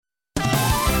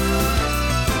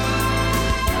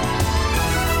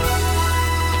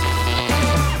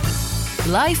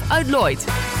Live uit Lloyd.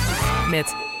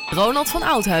 Met Ronald van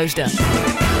Oudheusden.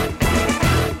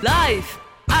 Live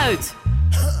uit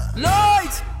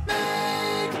Lloyd!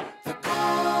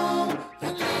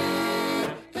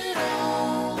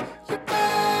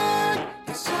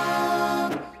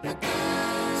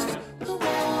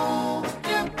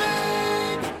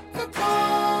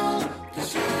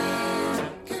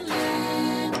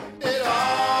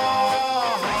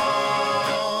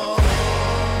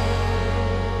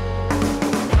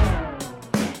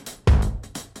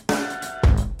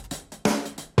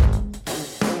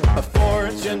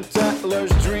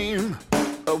 Teller's dream,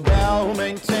 a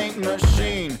well-maintained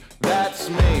machine, that's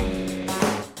me.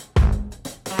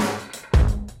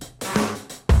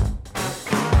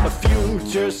 A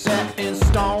future set in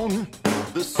stone,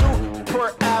 the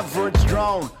super average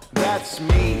drone, that's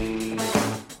me.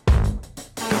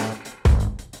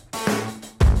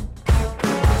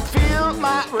 Feel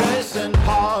my racing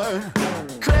heart,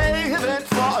 craving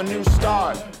for a new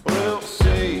start, we'll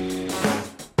see.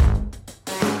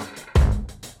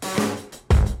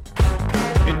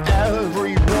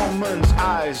 Every woman's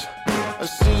eyes, I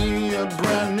see a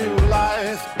brand new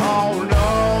life. Oh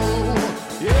no,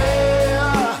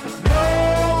 yeah,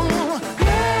 no,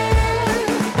 yeah.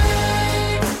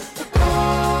 Make the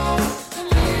call and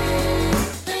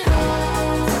leave it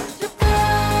all. You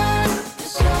back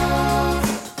yourself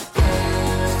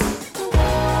against the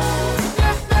wall.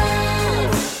 Yeah,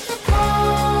 make the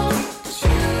call, 'cause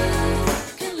you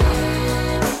can leave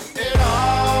it all.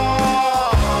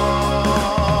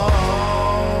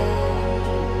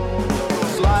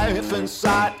 Life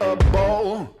inside a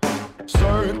bowl,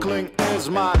 circling is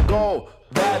my goal,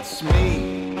 that's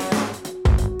me.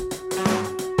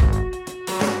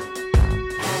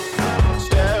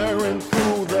 Staring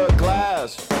through the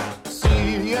glass,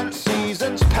 seeing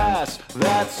seasons pass,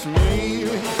 that's me.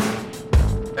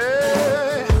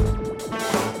 Hey.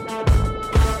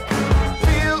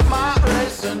 Feel my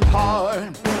racing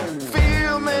heart,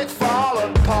 feel me fall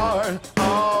apart,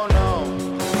 oh no.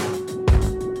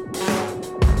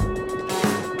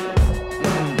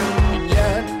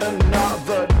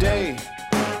 Another day,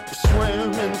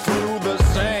 swimming through the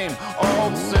same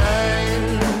old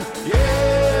same.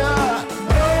 Yeah,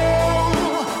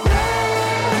 oh,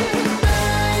 yeah.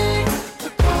 Make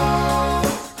the call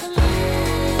and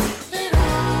leave it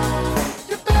all.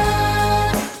 You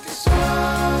back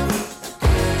yourself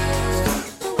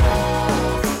against the wall.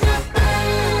 You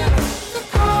make the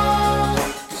call,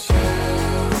 'cause you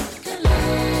can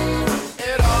leave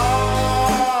it all.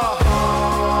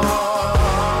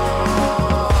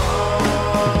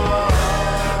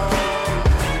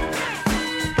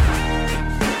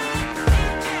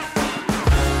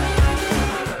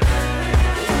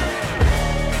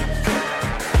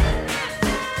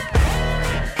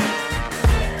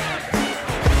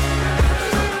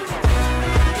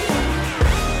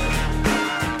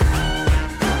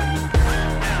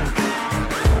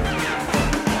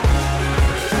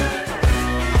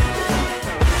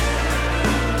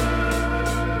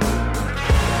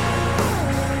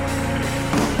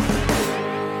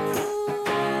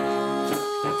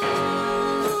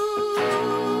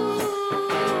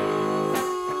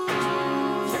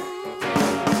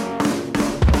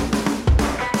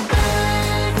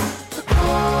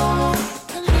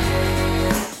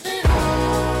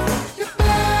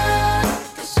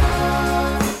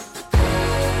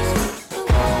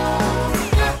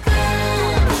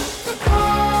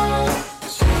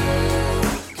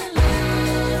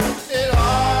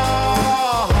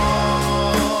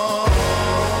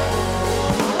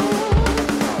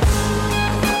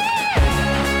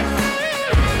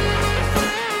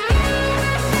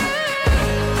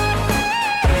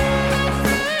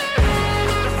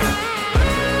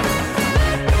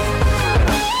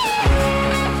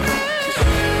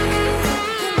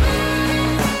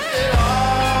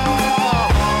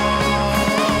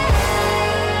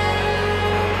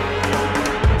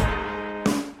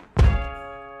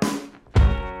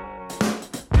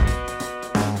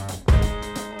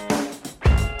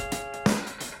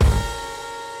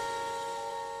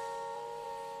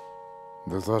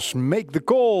 Dat was Make the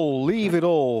Call, Leave It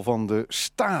All van de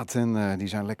Staat. En die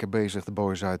zijn lekker bezig, de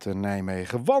boys uit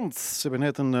Nijmegen. Want ze hebben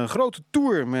net een grote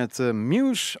tour met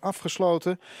Muse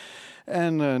afgesloten.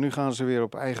 En nu gaan ze weer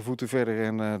op eigen voeten verder.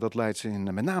 En dat leidt ze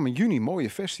in met name juni mooie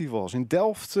festivals. In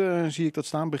Delft zie ik dat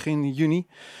staan, begin juni.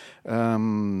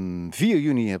 4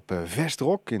 juni op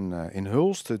Vestrock in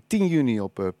Hulst. 10 juni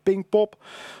op Pinkpop.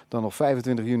 Dan op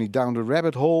 25 juni Down the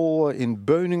Rabbit Hole in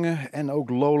Beuningen. En ook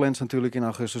Lowlands natuurlijk in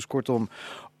augustus. Kortom,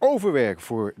 Overwerk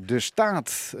voor de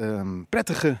Staat.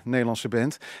 Prettige Nederlandse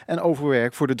band. En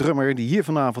Overwerk voor de drummer die hier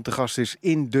vanavond te gast is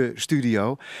in de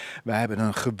studio. Wij hebben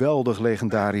een geweldig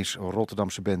legendarisch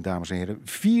Rotterdamse band, dames en heren.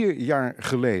 4 jaar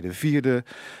geleden vierde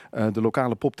de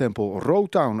lokale poptempel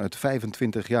Rotown het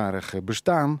 25-jarig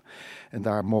bestaan. En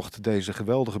daar mocht deze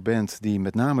geweldige band, die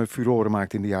met name furoren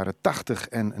maakte in de jaren 80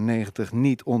 en 90,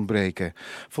 niet ontbreken.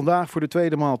 Vandaag voor de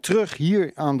tweede maal terug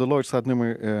hier aan de Lloydstraat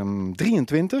nummer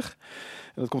 23.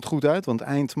 En dat komt goed uit, want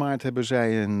eind maart hebben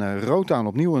zij in Rotown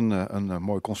opnieuw een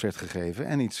mooi concert gegeven.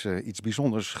 En iets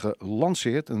bijzonders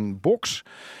gelanceerd. Een box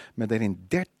met daarin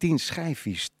 13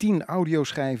 schijfjes, 10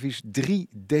 audioschijfjes, 3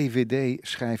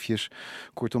 DVD-schijfjes.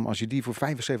 Kortom, als je die voor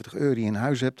 €75 in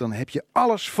huis hebt, dan heb je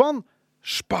alles van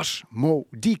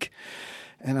Spasmodique.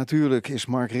 En natuurlijk is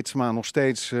Mark Ritsma nog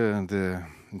steeds de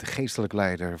geestelijk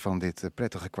leider van dit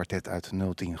prettige kwartet uit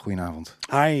 010. Goedenavond.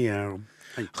 Hi.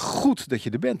 Goed dat je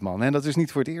er bent, man. En dat is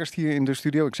niet voor het eerst hier in de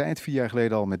studio. Ik zei het 4 jaar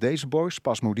geleden al met deze boys,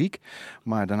 Spasmodique.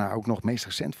 Maar daarna ook nog meest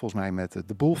recent volgens mij met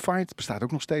de Bullfight. Bestaat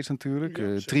ook nog steeds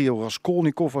natuurlijk. Trio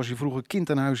Raskolnikov was je vroeger kind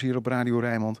aan huis hier op Radio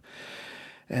Rijnmond.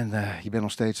 En je bent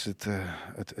nog steeds het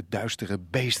duistere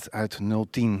beest uit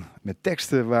 010. Met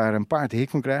teksten waar een paar de hik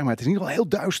van krijgen. Maar het is in ieder geval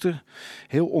heel duister,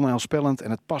 heel onheilspellend.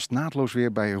 En het past naadloos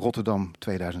weer bij Rotterdam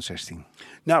 2016.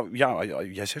 Nou, ja,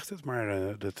 jij zegt het,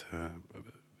 maar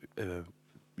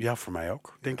ja, voor mij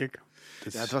ook, denk ik.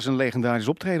 Ja, het was een legendarisch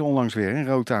optreden onlangs weer in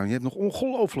Rotown. Je hebt nog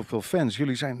ongelooflijk veel fans.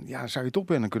 Jullie zijn, ja, zou je het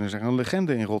op kunnen zeggen, een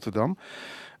legende in Rotterdam.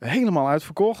 Helemaal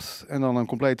uitverkocht. En dan een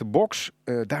complete box.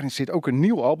 Daarin zit ook een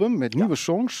nieuw album met nieuwe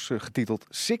songs, getiteld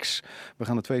Six. We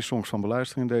gaan er 2 songs van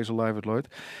beluisteren in deze Live at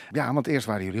Lloyd. Ja, want eerst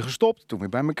waren jullie gestopt, toen weer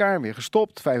bij elkaar, weer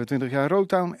gestopt. 25 jaar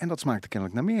Rotown. En dat smaakte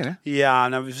kennelijk naar meer, hè? Ja,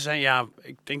 nou,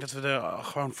 ik denk dat we er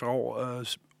gewoon vooral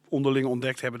onderling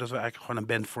ontdekt hebben dat we eigenlijk gewoon een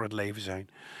band voor het leven zijn.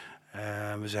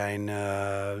 We zijn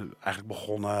eigenlijk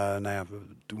begonnen,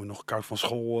 toen we nog koud van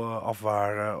school af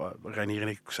waren. Reinier en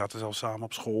ik zaten zelfs samen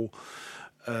op school.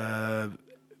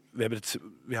 We hebben het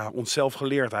onszelf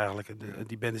geleerd eigenlijk.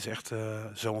 Die band is echt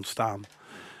zo ontstaan.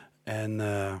 En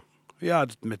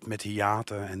met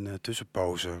hiaten en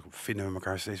tussenpozen vinden we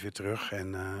elkaar steeds weer terug.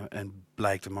 En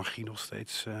blijkt de magie nog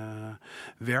steeds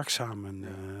werkzaam. En,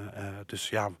 dus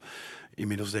ja,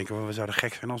 inmiddels denken we zouden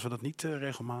gek zijn als we dat niet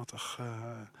regelmatig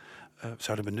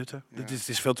zouden benutten. Ja. Het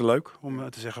is veel te leuk om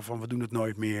te zeggen van we doen het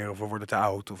nooit meer. Of we worden te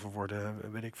oud. Of we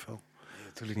worden, weet ik veel.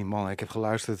 Natuurlijk niet, man. Ik heb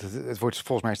geluisterd. Het wordt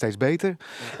volgens mij steeds beter.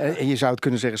 En je zou het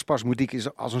kunnen zeggen, Spasmodique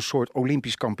is als een soort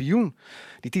Olympisch kampioen.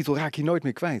 Die titel raak je nooit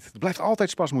meer kwijt. Het blijft altijd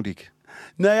Spasmodique.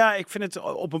 Nou ja, ik vind het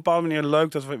op een bepaalde manier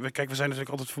leuk dat we zijn natuurlijk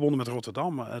altijd verbonden met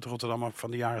Rotterdam. Het Rotterdam ook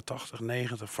van de jaren 80,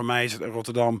 90. Voor mij is het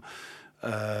Rotterdam.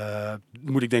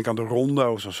 Moet ik denken aan de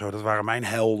rondo's of zo. Dat waren mijn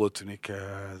helden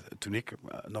toen ik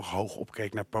nog hoog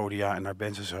opkeek naar podia en naar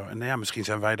bands en zo. En ja, misschien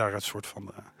zijn wij daar het soort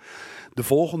van de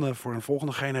volgende, voor een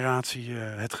volgende generatie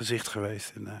het gezicht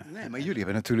geweest. Nee, maar jullie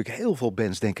hebben natuurlijk heel veel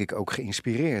bands, denk ik, ook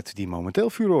geïnspireerd die momenteel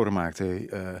furoren maakten.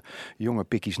 Jonge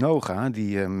Pikkies Noga,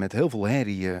 die met heel veel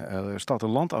herrie stad en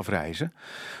land afreizen.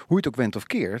 Hoe je het ook went of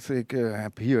keert. Ik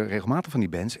heb hier regelmatig van die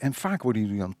bands en vaak worden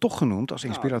jullie dan toch genoemd als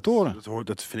inspiratoren.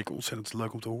 Dat vind ik ontzettend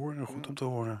leuk om te horen. Goed om te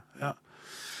horen, ja.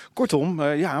 Kortom,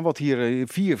 wat hier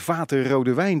 4 vaten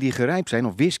rode wijn die gerijpt zijn,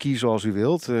 of whisky zoals u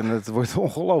wilt. En het wordt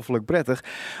ongelooflijk prettig.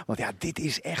 Want ja, dit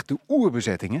is echt de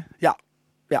oerbezetting, hè? Ja.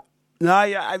 Nou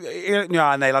ja,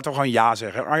 nee, laten we gewoon ja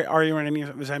zeggen. Arjo en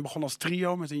Reinier, we zijn begonnen als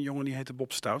trio met een jongen die heette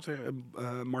Bob Stout,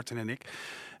 Martin en ik.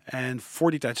 En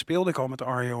voor die tijd speelde ik al met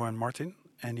Arjo en Martin.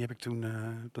 En die heb ik toen,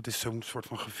 dat is zo'n soort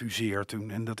van gefuseerd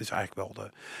toen. En dat is eigenlijk wel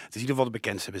het is in ieder geval de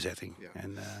bekendste bezetting. Ja.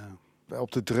 En,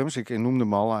 op de drums, ik noemde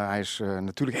hem al, hij is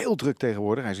natuurlijk heel druk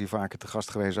tegenwoordig. Hij is hier vaker te gast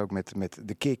geweest, ook met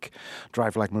de Kick.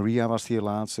 Drive Like Maria was hier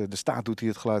laatst. De Staat doet hier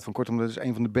het geluid van. Kortom, dat is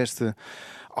een van de beste,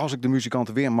 als ik de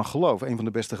muzikanten weer mag geloven, een van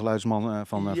de beste geluidsmannen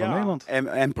van Nederland.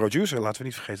 En producer, laten we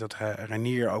niet vergeten dat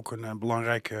Reinier ook een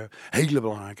hele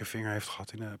belangrijke vinger heeft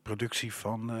gehad in de productie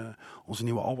van onze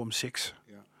nieuwe album Six.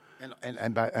 Ja.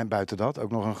 En buiten dat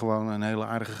ook nog gewoon een hele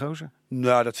aardige gozer?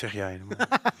 Nou, dat zeg jij.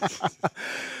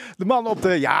 De man op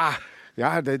de...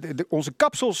 Ja, onze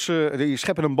kapsels die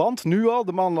scheppen een band, nu al.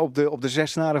 De man op de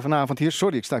 6 snaren vanavond hier.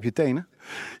 Sorry, ik sta op je tenen.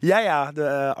 Ja,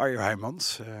 de Arjo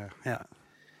Heijmans. Ja,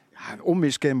 een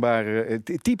onmiskenbare,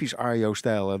 typisch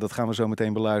Arjo-stijl. Dat gaan we zo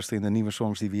meteen beluisteren in de nieuwe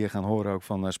songs die we hier gaan horen, ook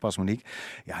van Spasmodique.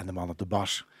 Ja, en de man op de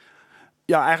bas.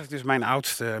 Ja, eigenlijk dus mijn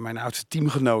oudste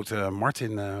teamgenoot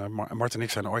Martin. Martin en ik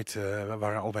zijn ooit, we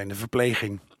waren allebei in de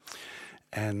verpleging.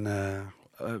 En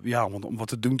om wat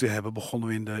te doen te hebben,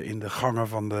 begonnen we in de gangen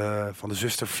van de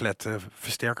zusterflat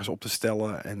versterkers op te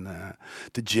stellen en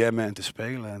te jammen en te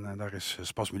spelen. En daar is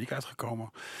Spasmodique uitgekomen.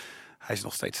 Hij is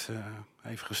nog steeds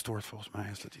even gestoord volgens mij,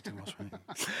 als dat hij toen was.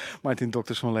 Martin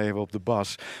Dokters van Leeuwen op de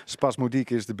bas.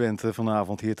 Spasmodique is de band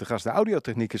vanavond hier te gast. De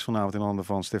audiotechniek is vanavond in handen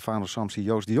van Stefano Samsi,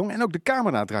 Joost de Jong. En ook de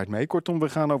camera draait mee. Kortom, we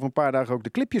gaan over een paar dagen ook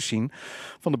de clipjes zien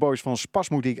van de boys van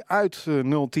Spasmodique uit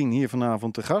 010 hier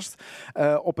vanavond te gast.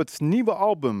 Op het nieuwe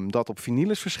album dat op vinyl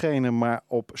is verschenen, maar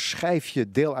op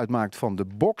schijfje deel uitmaakt van de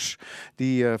box.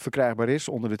 Die verkrijgbaar is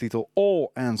onder de titel All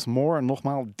and More.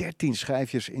 Nogmaals 13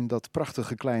 schijfjes in dat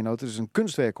prachtige kleinoot. Het is een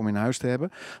kunstwerk om in huis te hebben.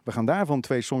 We gaan daarvan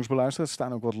 2 songs beluisteren. Er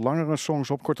staan ook wat langere songs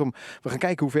op. Kortom, we gaan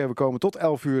kijken hoe ver we komen. Tot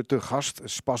 11 uur te gast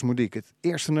Spasmodique. Het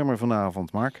eerste nummer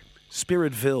vanavond, Mark.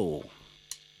 Spiritville.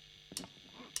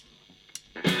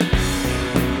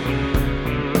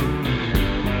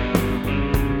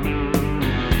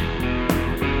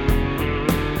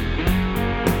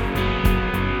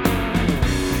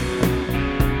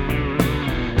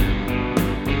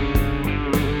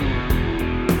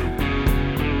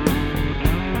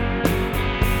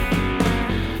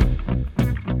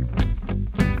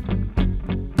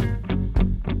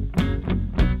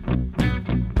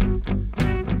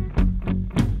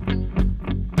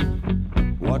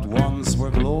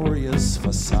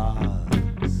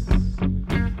 Facades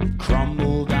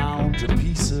crumble down to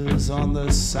pieces on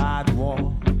the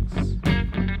sidewalks.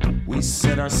 We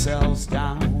sit ourselves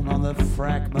down on the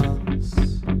fragments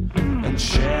and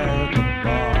share the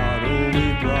bottle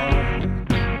we brought.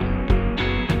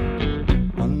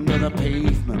 Under the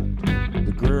pavement,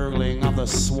 the gurgling of the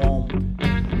swamp.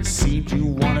 It seemed you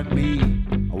wanted me,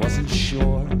 I wasn't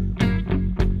sure.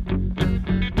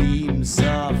 Beams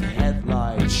of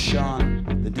headlights shone,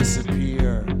 then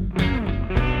disappear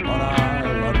on our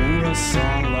l'amour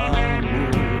sans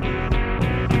l'amour.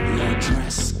 The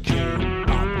address came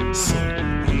up so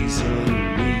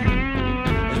easily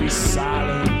as we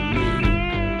silently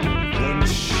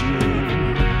consumed.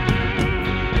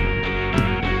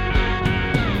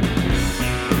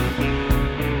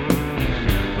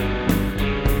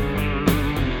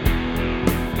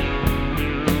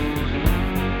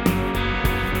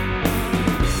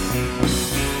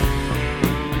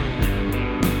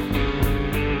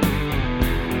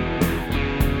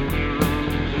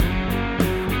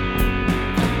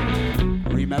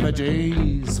 Remember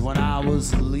days when I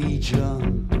was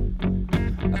legion,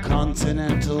 a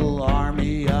continental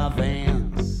army of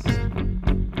ants.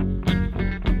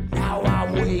 Now I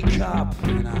wake up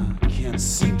and I can't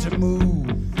seem to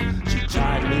move. She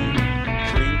tightly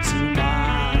cling to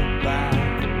my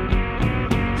back.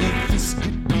 If this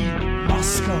could be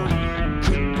Moscow,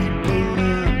 could be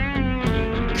Berlin,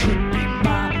 could be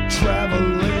my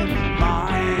traveling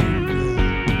mind.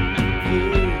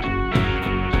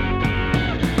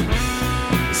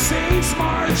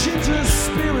 March into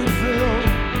Spiritville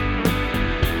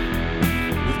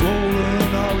with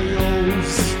golden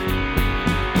oleos.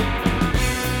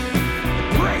 The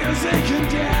prayers they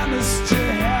condemn us to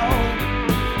hell.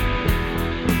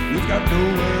 We've got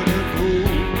nowhere to go.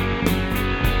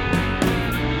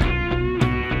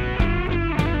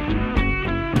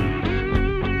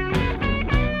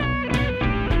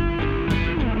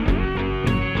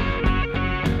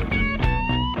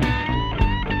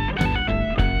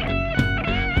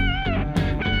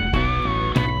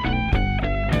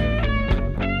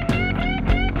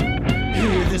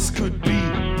 This could be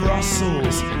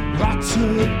Brussels,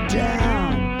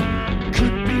 Rotterdam,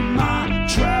 could be my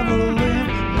traveling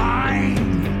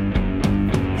mind.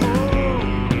 Oh,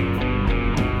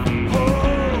 oh,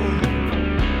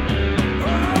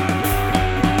 oh.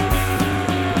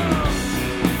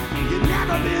 You've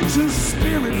never been to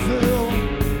Spiritville,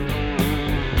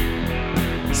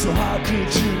 so how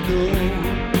could you know?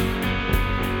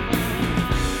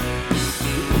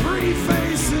 The pretty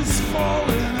faces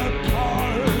falling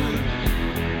apart,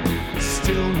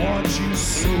 still want you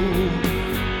so.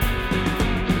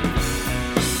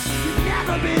 You've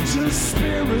never been to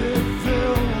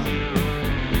Spiritville,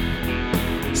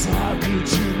 so how could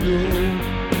you know?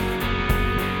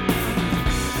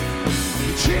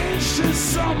 You change to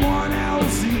someone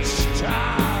else each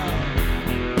time.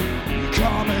 You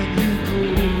come and you go.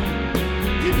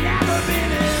 You've never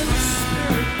been in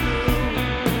Spiritville.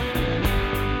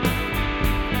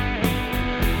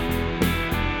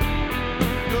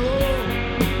 No,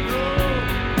 no,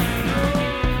 no.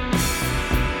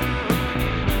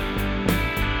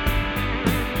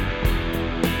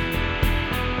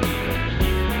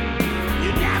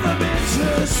 You've never been to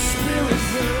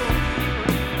Spiritville.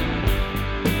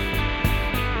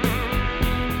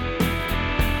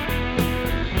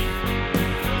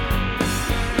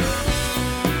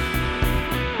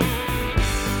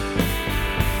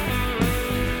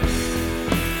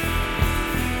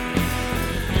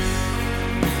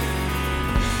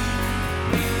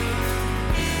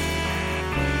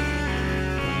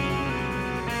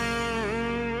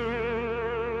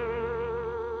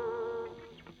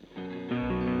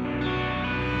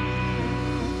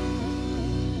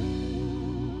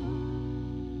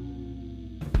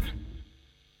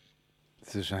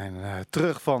 Ze zijn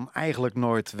terug van eigenlijk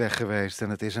nooit weg geweest. En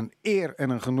het is een eer en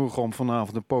een genoeg om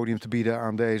vanavond een podium te bieden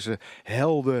aan deze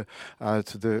helden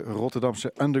uit de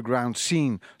Rotterdamse underground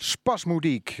scene.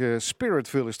 Spasmodique.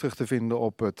 Spiritville is terug te vinden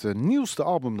op het nieuwste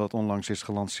album dat onlangs is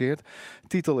gelanceerd. De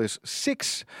titel is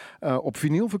Six. Op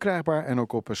vinyl verkrijgbaar en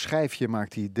ook op een schijfje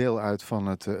maakt hij deel uit van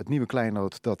het nieuwe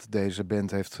kleinood dat deze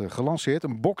band heeft gelanceerd.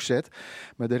 Een boxset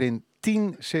met daarin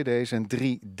 10 cd's en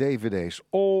 3 dvd's.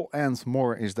 All and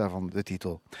More is daarvan de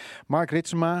titel. Mark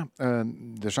Ritsema,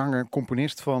 de zanger,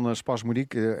 componist van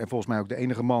Spasmodique. En volgens mij ook de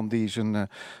enige man die zijn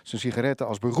sigaretten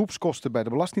als beroepskosten bij de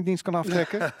Belastingdienst kan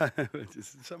aftrekken.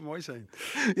 Het zou mooi zijn.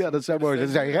 Ja, dat zou mooi zijn.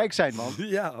 Dan zou je rijk zijn, man.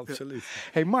 Ja, absoluut.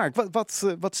 Hey Mark,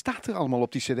 wat staat er allemaal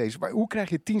op die cd's? Hoe krijg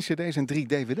je 10 cd's en 3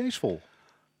 dvd's vol?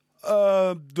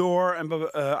 Door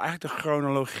eigenlijk de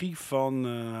chronologie van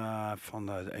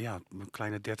een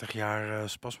kleine 30 jaar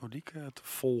Spasmodique te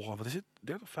volgen. Wat is het?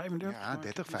 30, 35? Ja,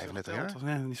 30, 35 jaar.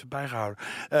 Nee, niet zo bijgehouden.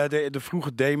 De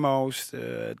vroege demo's,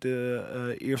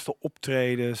 de eerste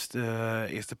optredens, de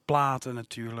eerste platen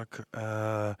natuurlijk.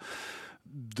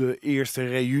 De eerste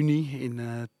reunie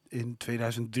in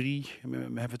 2003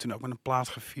 hebben we toen ook met een plaat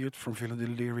gevierd. From Villa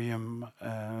Delirium.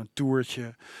 Een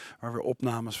toertje waar weer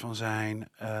opnames van zijn.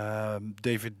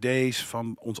 DVD's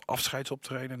van ons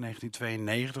afscheidsoptreden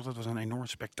 1992. Dat was een enorm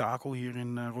spektakel hier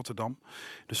in Rotterdam.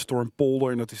 De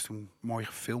Stormpolder. En dat is toen mooi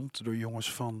gefilmd door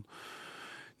jongens van...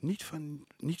 Niet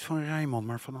van Rijnmond,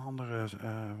 maar van een andere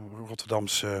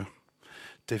Rotterdamse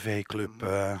tv-club.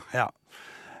 Ja.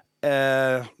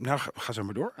 Nou, ga zo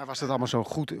maar door. Was dat allemaal zo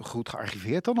goed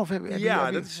gearchiveerd dan? Of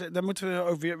Daar moeten we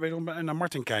ook weer naar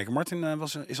Martin kijken. Martin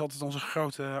is altijd onze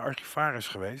grote archivaris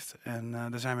geweest. En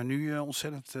daar zijn we nu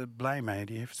ontzettend blij mee.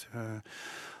 Die heeft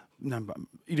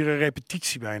iedere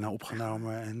repetitie bijna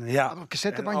opgenomen. En,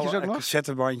 cassettebandjes ook nog?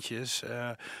 Cassettebandjes.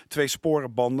 2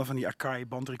 sporenbanden van die Akai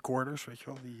bandrecorders. Weet je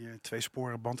wel? Die 2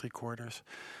 sporen bandrecorders.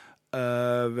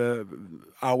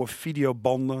 Oude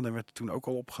videobanden, daar werd toen ook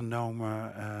al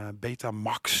opgenomen.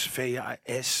 Betamax,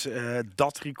 VHS,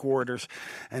 DAT-recorders.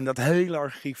 En dat hele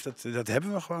archief, dat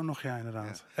hebben we gewoon nog, ja,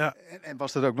 inderdaad. Ja. En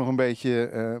was dat ook nog een beetje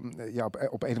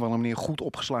op een of andere manier goed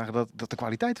opgeslagen dat de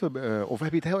kwaliteit... of heb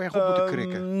je het heel erg op moeten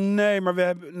krikken? Nee, maar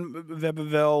we hebben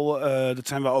wel... dat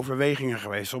zijn wel overwegingen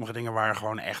geweest. Sommige dingen waren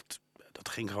gewoon echt... Dat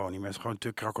ging gewoon niet meer. Het is gewoon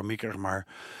te krakkemikkerig, maar...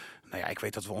 Nou ja, ik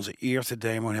weet dat we onze eerste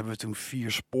demo hebben we toen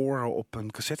 4 sporen op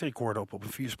een cassetterecorder op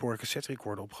een 4-sporen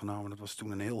cassetterecorder opgenomen. Dat was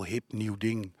toen een heel hip nieuw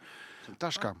ding. Een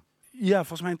Tascam. Ja,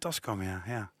 volgens mij een Tascam,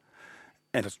 ja.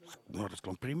 En dat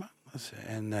klonk prima.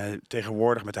 En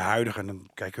tegenwoordig met de huidige, en dan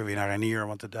kijken we weer naar Renier,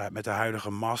 want met de huidige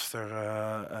master,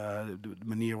 de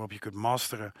manier waarop je kunt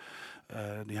masteren,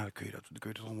 dan kun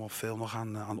je er allemaal veel nog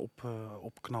aan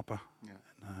opknappen.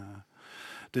 Ja.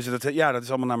 Dus dat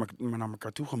is allemaal naar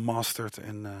elkaar toe gemasterd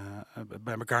en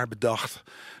bij elkaar bedacht.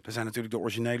 Er zijn natuurlijk de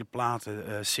originele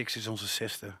platen. Six is onze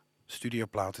 6e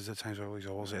studioplaat. Dus dat zijn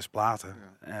sowieso al 6 platen.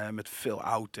 Ja. Met veel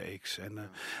outtakes.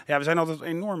 En, we zijn altijd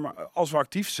enorm... Als we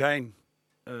actief zijn...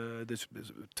 dus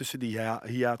tussen die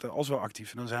hiaten, als we actief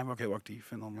zijn, dan zijn we ook heel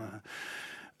actief. En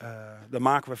dan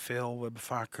maken we veel. We hebben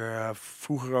vaak,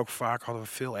 vroeger ook vaak, hadden we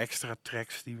veel extra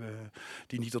tracks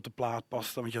die niet op de plaat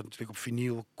pasten. Want je had natuurlijk op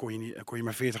vinyl kon je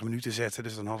maar 40 minuten zetten.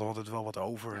 Dus dan hadden we altijd wel wat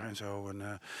over en zo.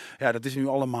 En dat is nu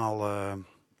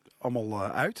allemaal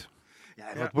uit.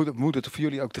 Ja, wat moet het voor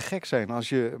jullie ook te gek zijn als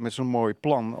je met zo'n mooi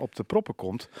plan op de proppen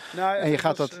komt? Nou, en je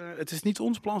gaat het is niet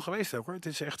ons plan geweest ook, hoor. Het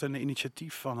is echt een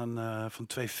initiatief van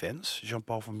 2 fans,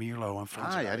 Jean-Paul van Mierlo en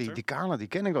Frans. Die Kale, die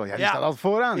ken ik wel. Ja, die staat altijd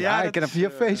vooraan. Ja, ik ken hem via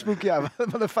Facebook. Ja,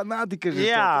 wat een fanaticus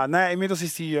is dat. Nee, inmiddels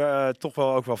is hij toch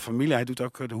wel ook wel familie. Hij doet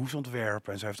ook de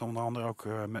hoesontwerpen en ze heeft onder andere ook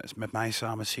met mij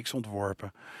samen Six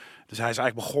ontworpen. Dus hij is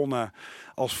eigenlijk begonnen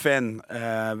als fan. We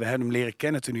hebben hem leren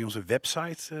kennen toen hij onze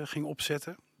website ging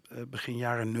opzetten. Begin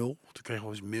jaren 0. Toen kregen we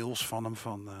eens mails van hem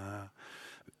van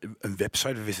een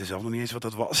website. We wisten zelf nog niet eens wat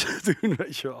dat was toen,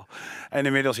 weet je wel. En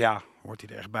inmiddels, hoort hij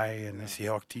er echt bij en is hij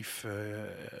heel actief.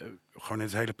 Gewoon in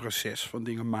het hele proces van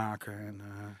dingen maken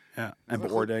en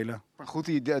beoordelen. Maar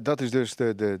goed, dat is dus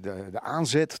de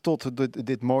aanzet tot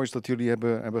dit moois dat jullie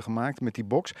hebben gemaakt met die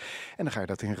box. En dan ga je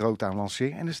dat in rood aan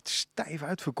lanceren en is het stijf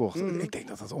uitverkocht. Ik denk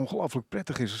dat dat ongelooflijk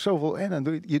prettig is. Zoveel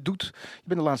je bent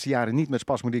de laatste jaren niet met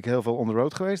Spasmodique heel veel on the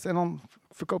road geweest en dan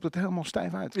verkoopt het helemaal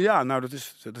stijf uit. Ja, nou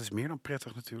dat is meer dan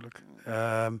prettig natuurlijk.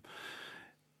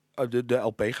 De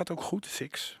LP gaat ook goed,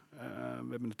 Six. We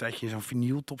hebben een tijdje in zo'n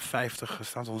vinyl top 50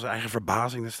 gestaan. Onze eigen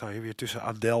verbazing. Dan sta je weer tussen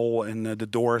Adele en The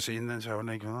Doors in en zo. En dan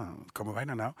denk je, wat komen wij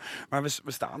nou? Maar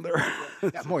we staan er.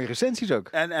 Ja, mooie recensies ook.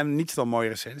 En niets dan mooie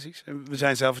recensies. En we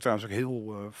zijn zelf trouwens ook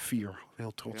heel fier.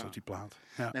 heel trots op die plaat.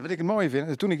 Ja. Nee, wat ik het mooie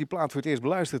vind, toen ik die plaat voor het eerst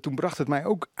beluisterde, toen bracht het mij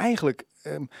ook eigenlijk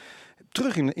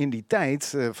terug in die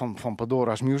tijd van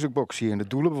Pandora's Musicbox hier in de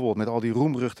Doelen bijvoorbeeld. Met al die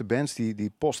roemruchte bands,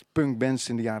 die post-punk bands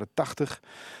in de jaren 80.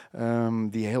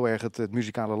 Die heel erg het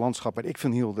muzikale landschap waar ik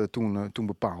van hield toen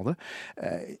bepaalden.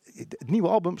 Het nieuwe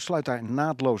album sluit daar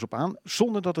naadloos op aan,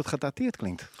 zonder dat het gedateerd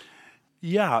klinkt.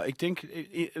 Ja, ik denk,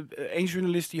 één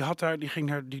journalist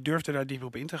die durfde daar diep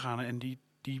op in te gaan. En die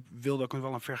wilde ook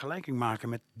wel een vergelijking maken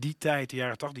met die tijd, de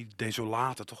jaren 80, die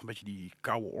desolate, toch een beetje die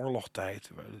koude oorlogstijd.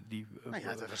 We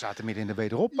zaten midden in de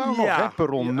wederopbouw nog, hè?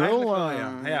 Perron 0.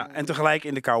 Ja, en tegelijk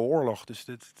in de Koude Oorlog. Dus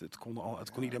het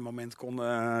kon ieder moment kon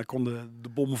de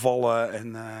bom vallen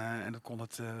en dan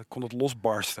kon het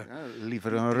losbarsten. Ja,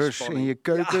 liever een Rus in je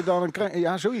keuken dan een...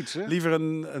 Ja, zoiets. Hè? Liever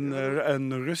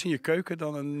een Rus in je keuken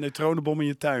dan een neutronenbom in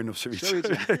je tuin of zoiets.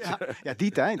 Ja,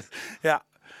 die tijd. Ja.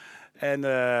 En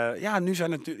nu zijn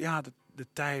natuurlijk de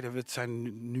tijden, het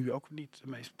zijn nu ook niet de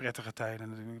meest prettige tijden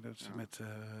natuurlijk. Dat is met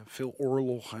veel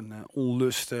oorlog en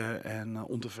onlusten en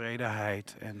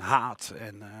ontevredenheid en haat.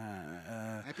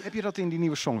 Heb je dat in die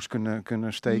nieuwe songs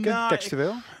kunnen steken,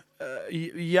 textueel?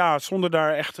 Ja, zonder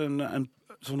daar echt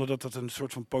zonder dat het een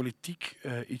soort van politiek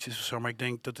iets is of zo. Maar ik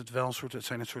denk dat het wel het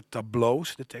zijn een soort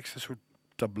tableaus, de teksten, een soort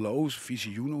tableaus,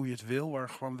 visioenen, hoe je het wil, waar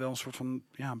gewoon wel een soort van,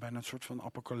 bijna een soort van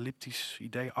apocalyptisch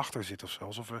idee achter zit of zo.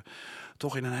 Alsof we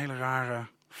toch in een hele rare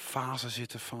fase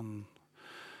zitten van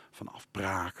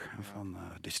afbraak en van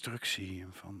destructie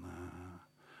en van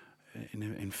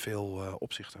in veel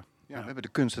opzichten. Ja, we hebben de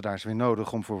kunstenaars weer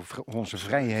nodig om voor onze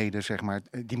vrijheden, zeg maar,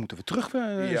 die moeten we terug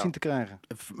zien te krijgen.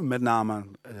 Met name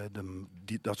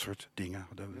dat soort dingen.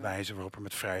 De wijze waarop er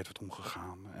met vrijheid wordt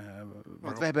omgegaan.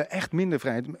 Want we hebben echt minder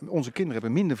vrijheid. Onze kinderen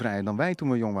hebben minder vrijheid dan wij toen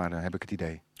we jong waren, heb ik het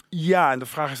idee. Ja, en de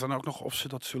vraag is dan ook nog of ze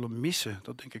dat zullen missen.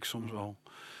 Dat denk ik soms wel.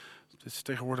 Het is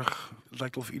tegenwoordig, het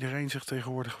lijkt of iedereen zich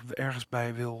tegenwoordig ergens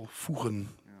bij wil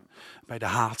voegen. Bij de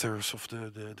haters of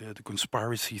de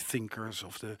conspiracy thinkers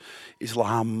of de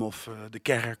islam of de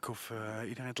kerk of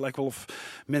iedereen. Het lijkt wel of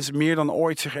mensen meer dan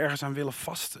ooit zich ergens aan willen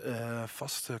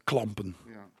vastklampen.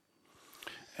 Ja.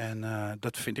 En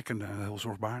dat vind ik een heel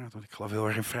zorgbarend, want ik geloof heel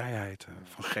erg in vrijheid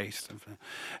van geest.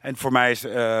 En voor mij is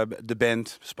de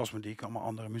band, Spasmodique, allemaal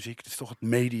andere muziek. Het is toch het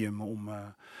medium om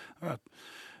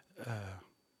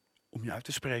je uit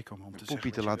te spreken. Om te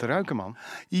poepie te laten ruiken, man.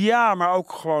 Ja, maar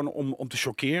ook gewoon om te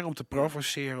choqueren, om te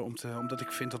provoceren. Omdat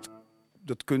ik vind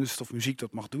dat kunst of muziek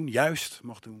dat mag doen, juist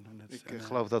mag doen. Ik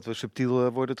geloof dat we subtiel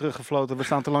worden teruggefloten. We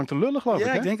staan te lang te lullen, geloof ik.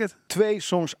 Ja, ik denk het. 2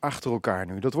 songs achter elkaar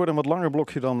nu. Dat wordt een wat langer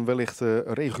blokje dan wellicht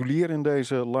regulier in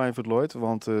deze Live at Lloyd.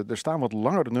 Want er staan wat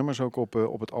langere nummers ook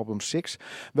op het album 6.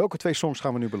 Welke 2 songs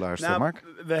gaan we nu beluisteren, Mark?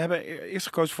 We hebben eerst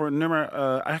gekozen voor een nummer,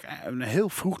 eigenlijk een heel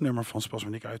vroeg nummer van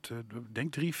Spasmodique uit, ik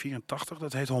denk 384.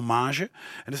 Dat heet Hommage. En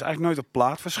dat is eigenlijk nooit op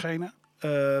plaat verschenen.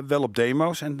 Wel op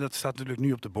demo's en dat staat natuurlijk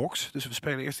nu op de box. Dus we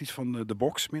spelen eerst iets van de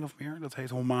box, min of meer. Dat heet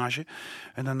Hommage.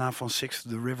 En daarna van Six,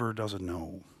 The River Doesn't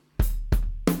Know.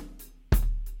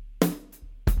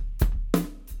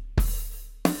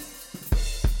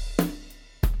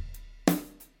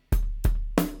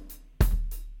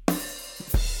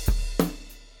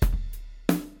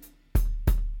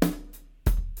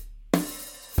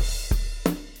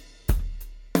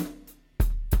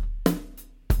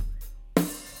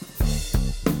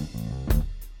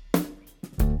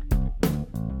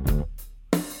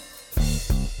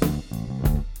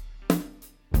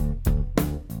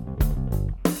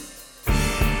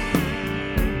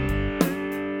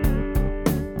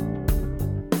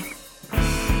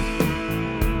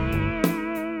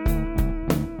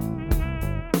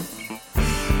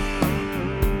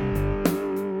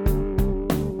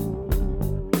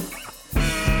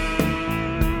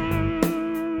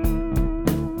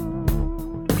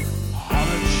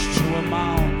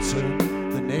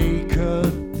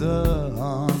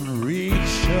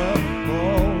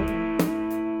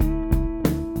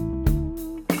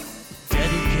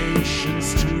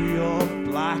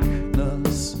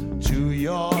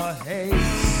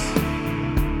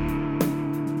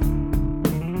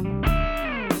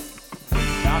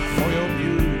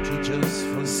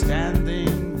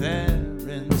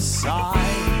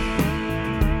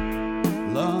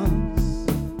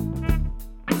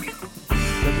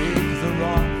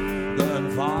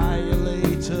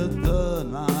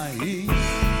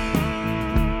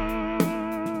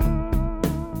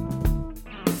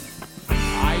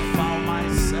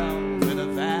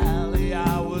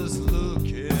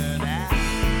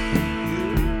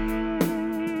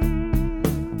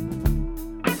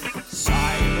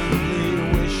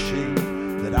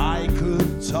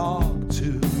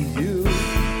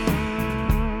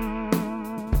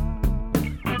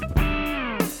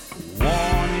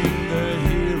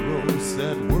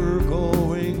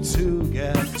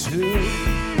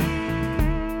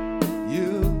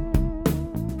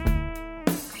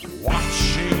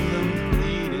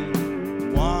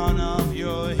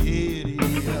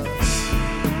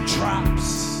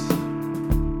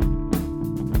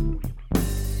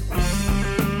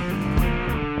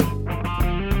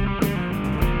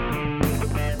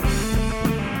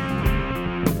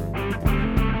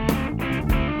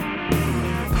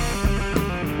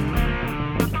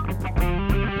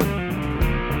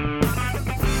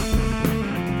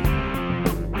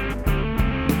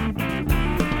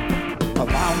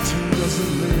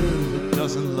 doesn't live, it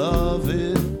doesn't love,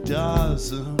 it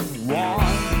doesn't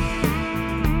want.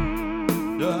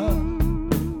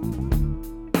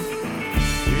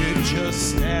 It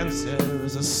just stands there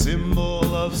as a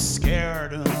symbol of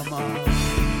scaredom,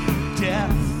 of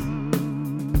death.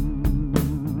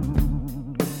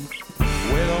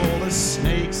 With all the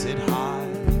snakes it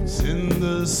hides in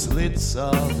the slits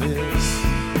of its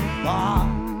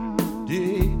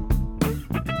body,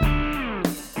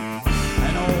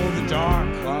 and all the dark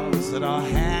clouds that are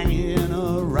hanging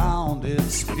around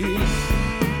its feet.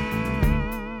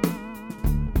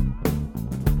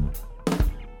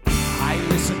 I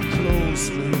listened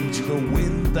closely to the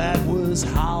wind that was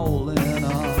howling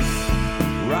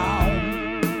around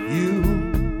you,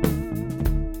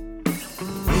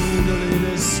 brutally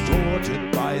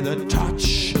distorted by the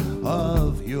touch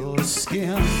of your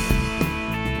skin.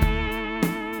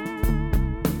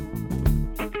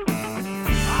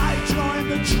 I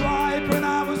joined the tribe when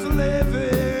I was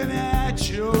living at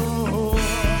your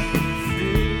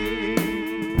feet,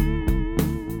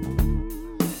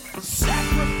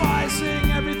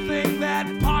 sacrificing everything that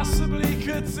possibly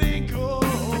could think of.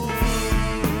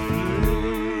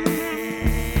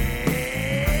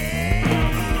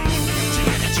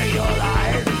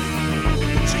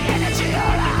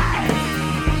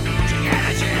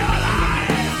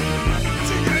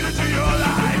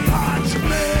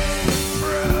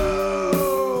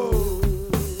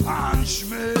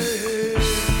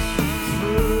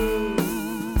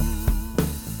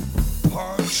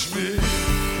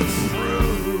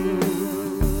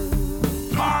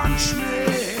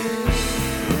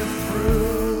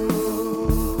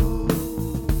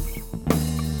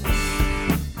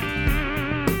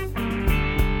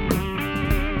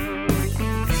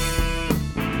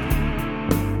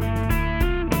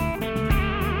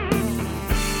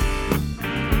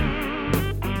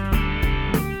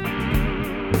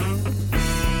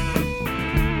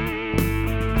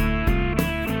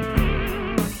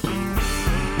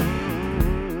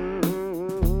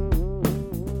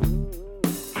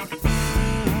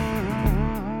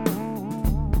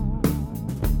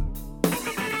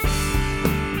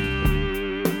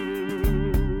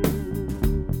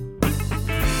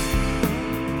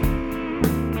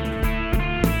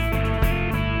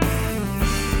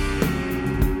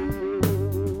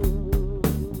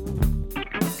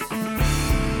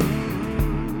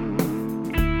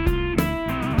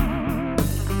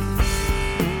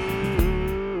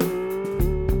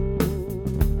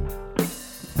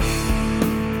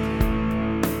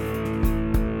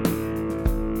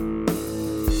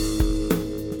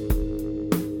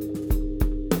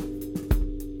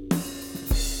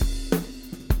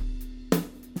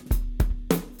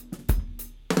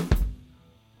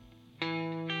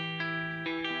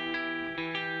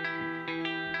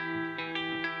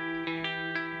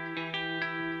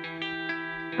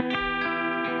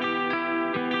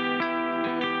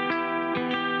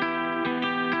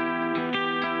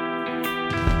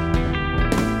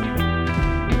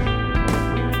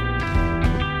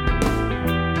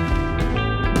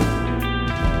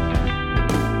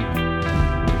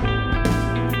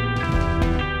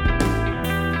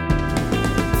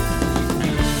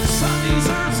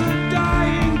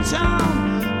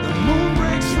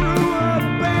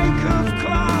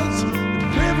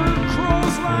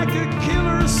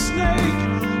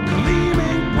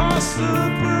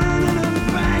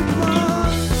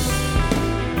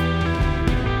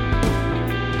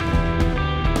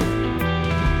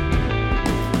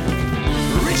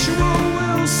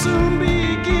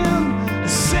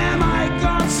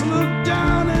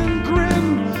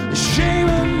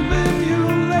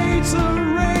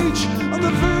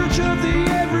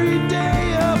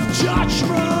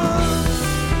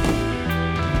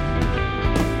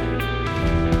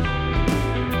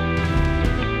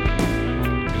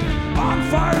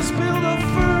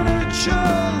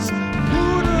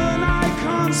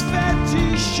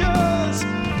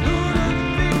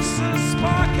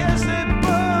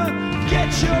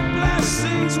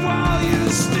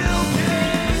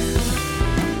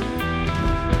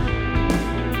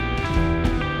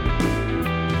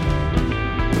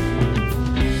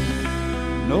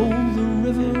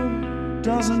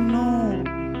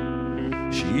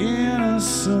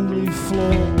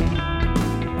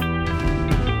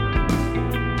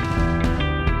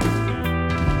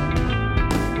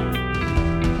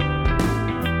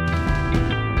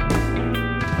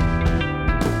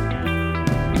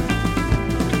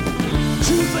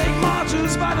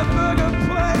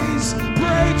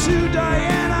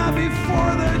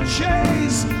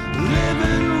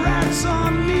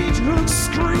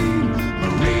 Scream,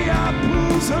 Maria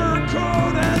pulls her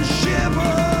coat and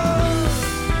shivers.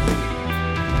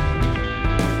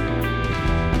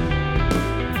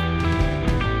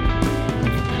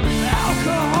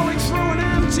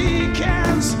 empty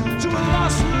cans to a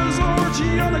lostless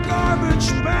orgy on a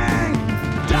garbage bank.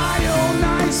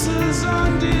 Dionysus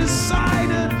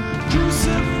undecided,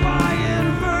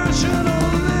 crucifying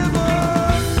virginal liver.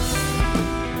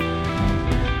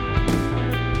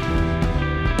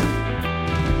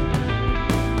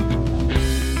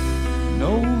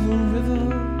 No, the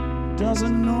river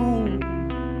doesn't know,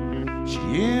 she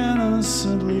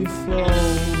innocently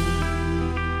flows.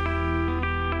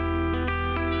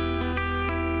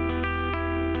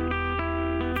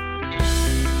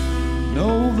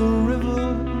 No, the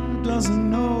river doesn't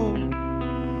know,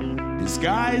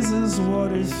 disguise is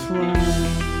what is thrown.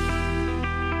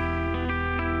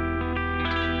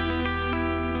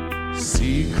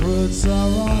 Secrets are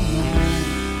unknown.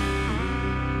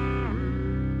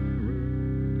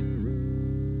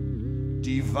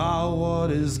 Devour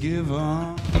what is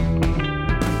given.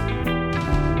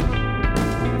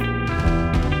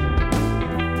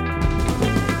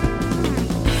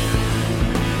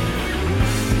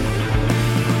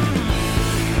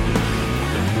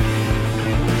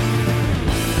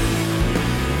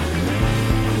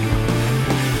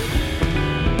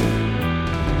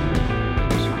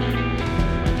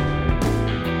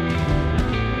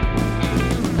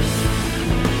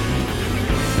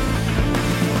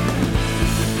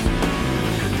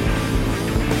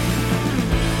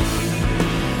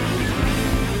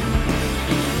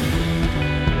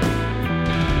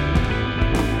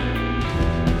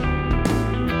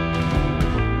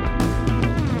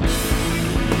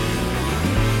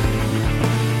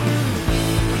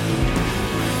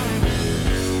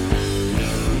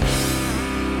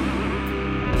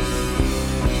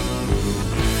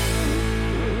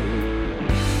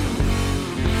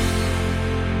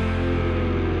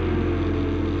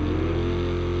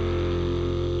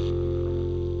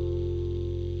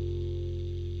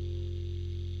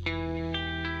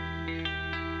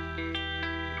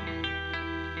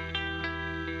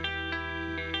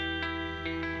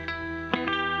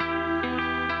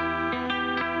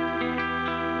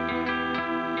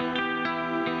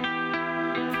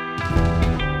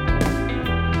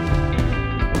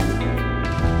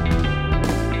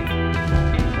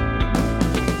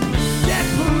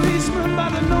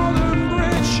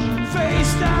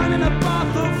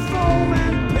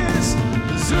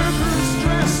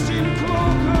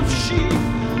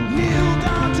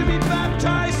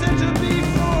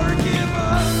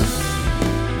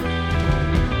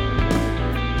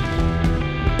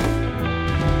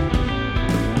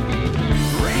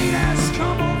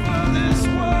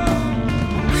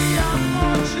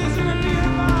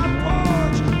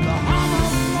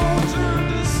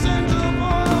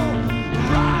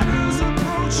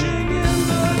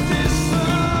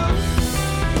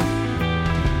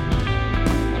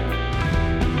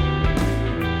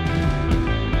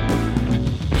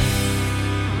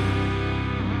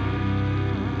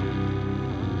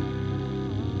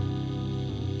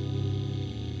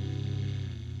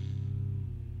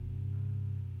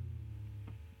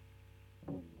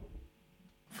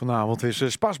 Vanavond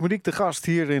is Spasmodique de gast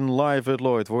hier in Live at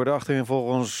Lloyd. Worden achterin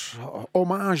volgens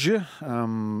hommage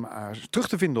terug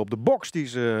te vinden op de box die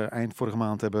ze eind vorige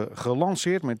maand hebben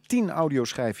gelanceerd. Met 10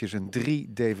 audioschijfjes en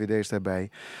 3 dvd's daarbij.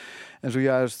 En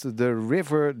zojuist The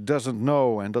River Doesn't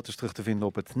Know. En dat is terug te vinden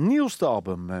op het nieuwste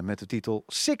album met de titel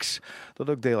Six. Dat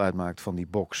ook deel uitmaakt van die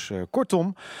box.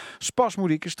 Kortom,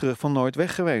 Spasmodique is terug van nooit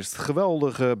weg geweest.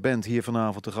 Geweldige band hier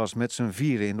vanavond te gast met z'n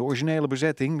vieren in de originele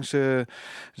bezetting. Ze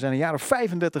zijn een jaar of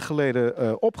 35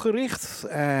 geleden opgericht.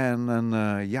 En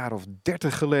een jaar of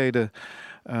 30 geleden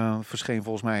verscheen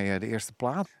volgens mij de eerste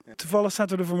plaat. Toevallig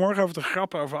zaten we er vanmorgen over te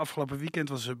grappen. Over afgelopen weekend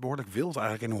was het behoorlijk wild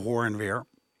eigenlijk in Hoorn weer.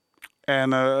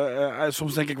 En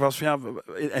soms denk ik wel eens van ja,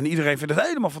 en iedereen vindt het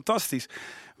helemaal fantastisch.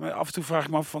 Maar af en toe vraag ik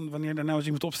me af van wanneer er nou eens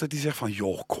iemand opstaat die zegt van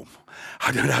joh, kom,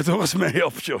 hou er nou toch eens mee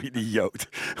op, joh, je idioot.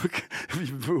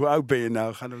 Hoe oud ben je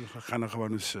nou? Ga nou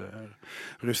gewoon eens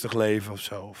rustig leven of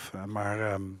zo.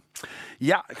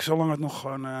 Ja, zolang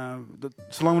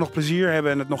we nog plezier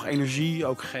hebben en het nog energie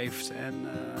ook geeft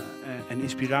en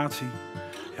inspiratie.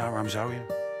 Ja, waarom zou je?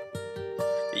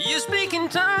 You speak in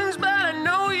tongues, but I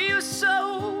know you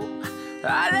so.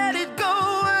 I let it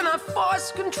go and I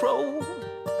force control.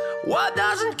 What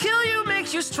doesn't kill you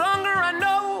makes you stronger, I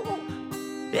know.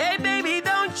 Hey baby,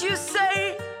 don't you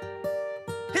say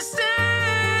hysteria.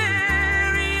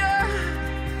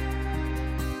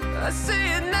 I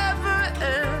say it never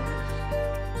ends.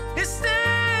 Hysteria,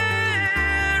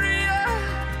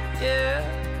 yeah.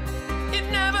 It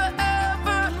never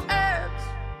ever ends.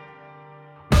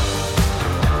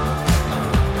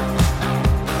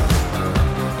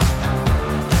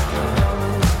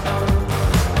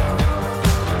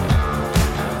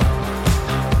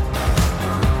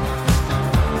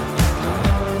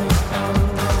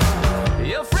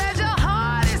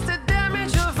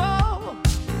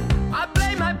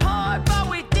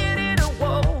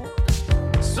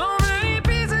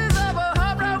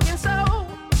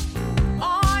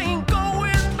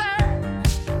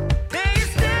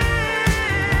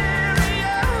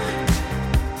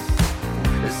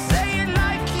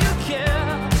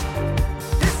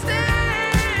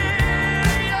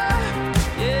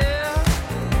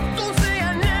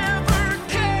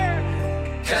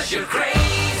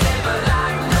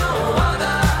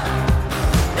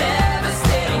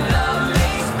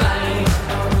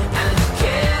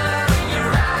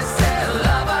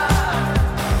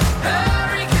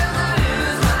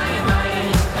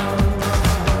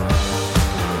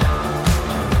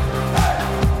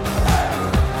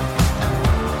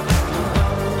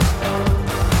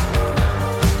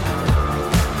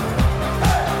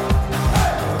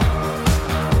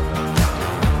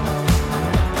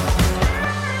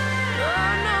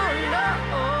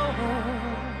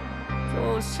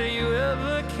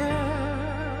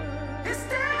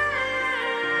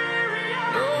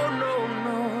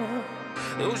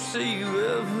 closer you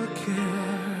ever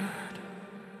cared.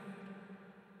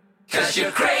 'Cause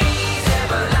you're crazy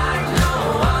but like no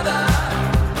other.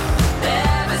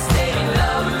 Devastating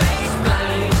love makes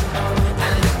blind.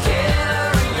 And the killer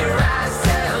in your eyes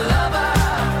said lover.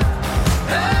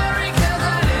 Hurry 'cause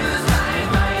I lose my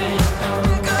mind.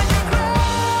 'Cause you're crazy.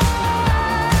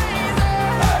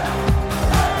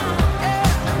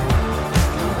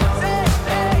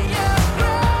 Say you're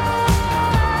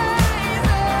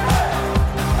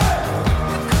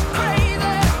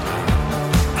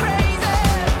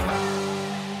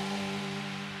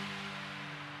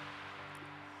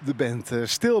De band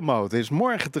Stilmode is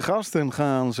morgen te gast en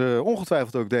gaan ze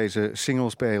ongetwijfeld ook deze single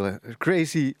spelen.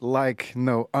 Crazy Like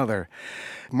No Other.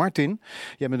 Martin,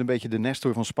 jij bent een beetje de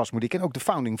Nestor van Spasmodique en ook de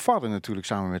founding father natuurlijk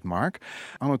samen met Mark.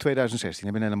 Anno 2016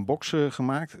 hebben net een box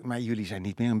gemaakt, maar jullie zijn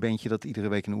niet meer een bandje dat iedere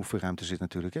week in de oefenruimte zit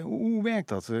natuurlijk. Hè? Hoe werkt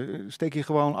dat? Steek je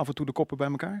gewoon af en toe de koppen bij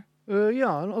elkaar?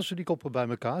 Ja, en als we die koppen bij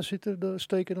elkaar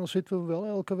steken, dan zitten we wel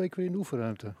elke week weer in de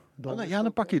oefenruimte.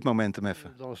 Dan pak je het momentum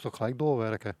even. Dan is het ook gelijk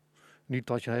doorwerken. Niet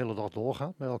dat je de hele dag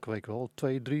doorgaat, maar elke week wel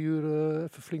 2-3 uur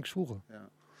even flink zwoegen. Ja.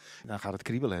 Dan gaat het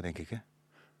kriebelen, denk ik, hè?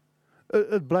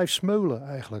 Het blijft smeulen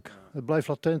eigenlijk. Ja. Het blijft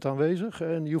latent aanwezig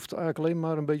en je hoeft er eigenlijk alleen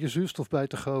maar een beetje zuurstof bij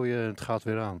te gooien en het gaat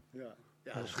weer aan. Ja,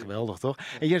 dat is geweldig, toch?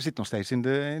 En jij zit nog steeds in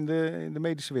de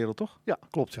medische wereld, toch? Ja,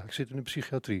 klopt. Ja. Ik zit in de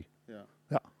psychiatrie.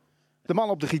 Ja. De man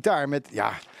op de gitaar met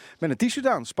een t-shirt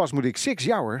aan. Spasmodique 6,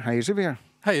 hoor. Hij is er weer.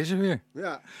 Hij is er weer.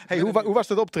 Ja. Hey, hoe was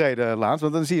dat optreden laatst?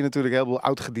 Want dan zie je natuurlijk heel veel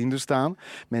oud-gedienden staan.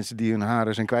 Mensen die hun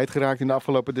haren zijn kwijtgeraakt in de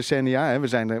afgelopen decennia. Hè. We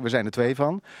zijn er 2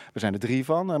 van. We zijn er 3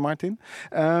 van, Martin.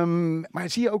 Maar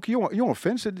zie je ook jonge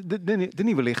fans, de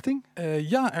nieuwe lichting?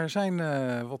 Ja, er zijn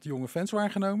wat jonge fans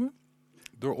waargenomen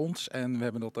door ons. En we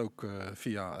hebben dat ook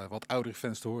via wat oudere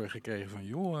fans te horen gekregen van...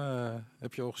 joh,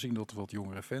 heb je al gezien dat er wat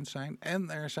jongere fans zijn? En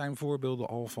er zijn voorbeelden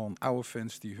al van oude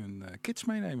fans die hun kids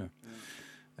meenemen. Ja.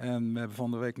 En we hebben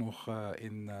van de week nog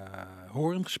in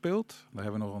Hoorn gespeeld. Daar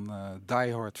hebben we nog een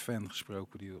diehard fan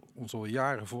gesproken die ons al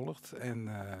jaren volgt. En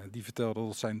die vertelde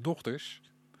dat zijn dochters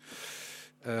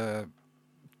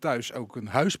thuis ook een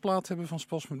huisplaat hebben van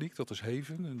Spasmodique. Dat is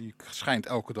Heven. En die schijnt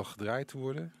elke dag gedraaid te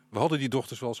worden. We hadden die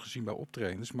dochters wel eens gezien bij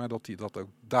optredens. Maar dat die dat ook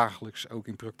dagelijks ook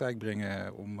in praktijk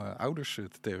brengen om ouders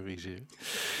te terroriseren.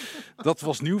 Dat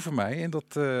was nieuw voor mij. En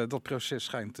dat proces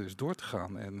schijnt dus door te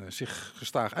gaan. En zich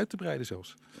gestaag uit te breiden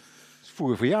zelfs. Dat is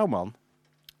voer voor jou, man.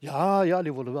 Ja,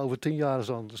 die worden wel over 10 jaar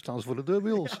dan staan ze voor de deur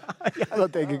bij ons. Ja,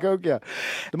 dat denk ik ook, ja.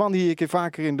 De man die ik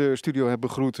vaker in de studio heb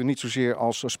begroet, niet zozeer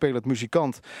als spelend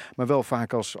muzikant, maar wel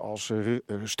vaak als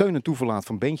steun en toeverlaat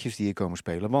van bandjes die hier komen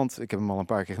spelen. Want, ik heb hem al een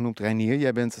paar keer genoemd, Reinier,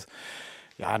 jij bent...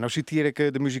 Ja, nou citeer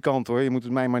ik de muzikant hoor, je moet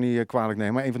het mij maar niet kwalijk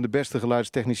nemen, maar een van de beste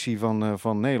geluidstechnici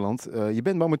van Nederland. Je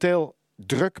bent momenteel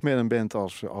druk met een band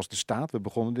als De Staat. We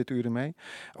begonnen dit uur ermee.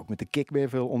 Ook met de Kick ben je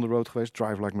veel on the road geweest.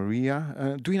 Drive Like Maria.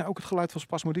 Doe je nou ook het geluid van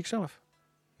Spasmodique zelf?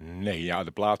 Nee, ja,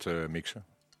 de platen mixen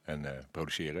en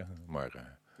produceren.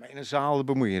 Maar in een zaal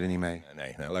bemoei je er niet mee?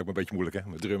 Nee, lijkt me een beetje moeilijk hè,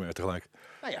 met drummen tegelijk.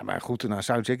 Nou ja, maar goed, nou,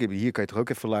 soundcheck, hier kan je toch ook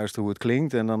even luisteren hoe het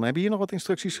klinkt. En dan heb je hier nog wat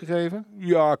instructies gegeven?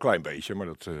 Ja, een klein beetje, maar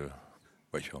dat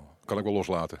weet je wel, kan ik wel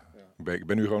loslaten. Ja. Ik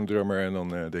ben nu gewoon drummer en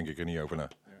dan denk ik er niet over na.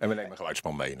 En we nemen een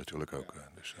geluidsman mee natuurlijk ook.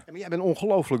 Dus. Maar jij bent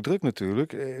ongelooflijk druk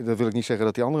natuurlijk. Dat wil ik niet zeggen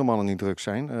dat die andere mannen niet druk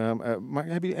zijn. Maar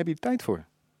heb je tijd voor?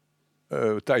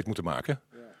 Tijd moeten maken.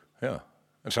 Ja.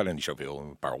 Het zijn er niet zoveel,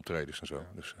 een paar optredens en zo.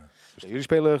 Dus jullie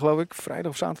spelen geloof ik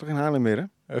vrijdag of zaterdag in Haarlemmermeer?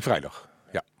 Vrijdag,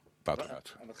 ja.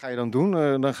 Buitenuit. En wat ga je dan doen?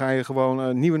 Dan ga je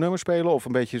gewoon nieuwe nummers spelen of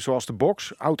een beetje zoals de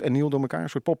box, oud en nieuw door elkaar, een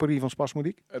soort potpourri van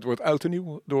Spasmodique? Het wordt oud en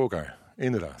nieuw door elkaar,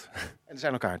 inderdaad. En er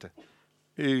zijn nog kaarten?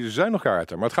 Er zijn nog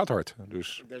kaarten, maar het gaat hard.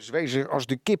 Dus wees er als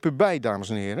de kippen bij, dames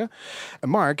en heren.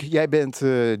 Mark, jij bent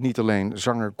niet alleen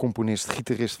zanger, componist,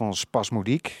 gitarist van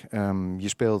Spasmodique. Je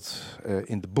speelt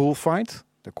in de Bullfight.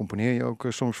 Daar componeer je ook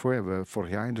songs voor. Hebben we vorig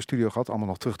jaar in de studio gehad. Allemaal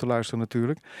nog terug te luisteren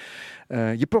natuurlijk.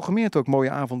 Je programmeert ook mooie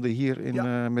avonden hier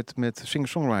met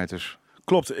singer-songwriters.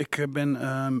 Klopt, ik ben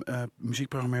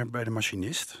muziekprogrammeer bij de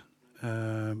Machinist.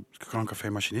 Krancafé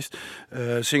Machinist.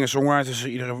 Singer-songwriters,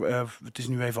 het is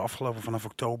nu even afgelopen. Vanaf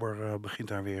oktober begint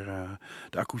daar weer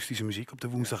de akoestische muziek op de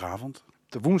woensdagavond.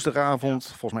 De woensdagavond,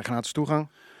 volgens mij gratis toegang.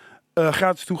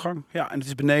 Gratis toegang, ja. En het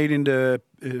is beneden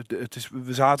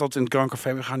we zaten altijd in het Grand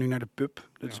Café, we gaan nu naar de pub.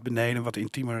 Dat is beneden, een wat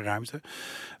intiemere ruimte.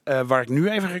 Waar ik nu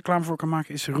even reclame voor kan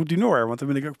maken is Route du Nord, want daar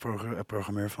ben ik ook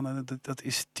programmeur van. En dat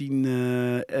is 10,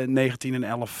 19 en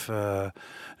 11, in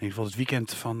ieder geval het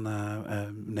weekend van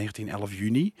 19 en 11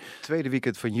 juni. Tweede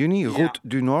weekend van juni, Route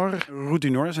du Nord. Route du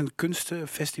Nord is een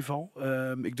kunstenfestival.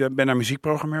 Ik ben daar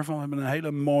muziekprogrammeur van. We hebben een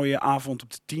hele mooie avond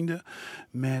op de 10e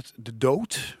met De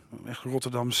Dood. Echt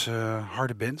Rotterdamse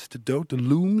harde band. De Dood, de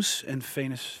Looms en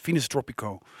Venus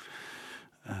Tropico.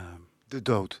 De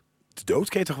Dood. De Dood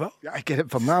ken je toch wel? Ja, ik ken hem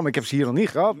van naam. Ik heb ze hier nog niet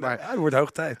gehad. Maar het wordt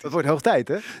hoog tijd. Het wordt hoog tijd,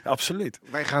 hè? Ja, absoluut.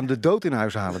 Wij gaan De Dood in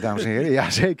huis halen, dames en heren. Ja,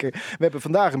 zeker. We hebben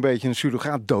vandaag een beetje een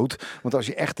surrogaat dood. Want als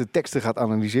je echt de teksten gaat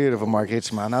analyseren van Mark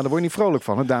Ritsma, nou, daar word je niet vrolijk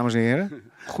van, hè, dames en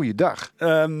heren. Goeiedag.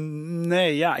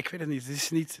 Nee, ja, ik weet het niet.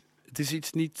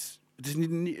 Het is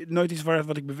nooit iets waar ik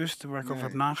over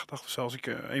heb nagedacht. Zoals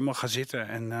ik eenmaal ga zitten.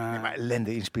 En, maar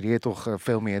ellende inspireert toch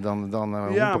veel meer dan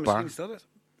ja, Hoepapa. misschien is dat het.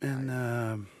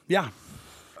 En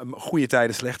goede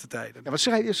tijden, slechte tijden. Ja, wat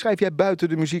schrijf jij buiten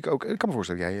de muziek ook? Ik kan me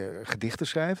voorstellen dat jij gedichten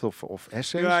schrijft of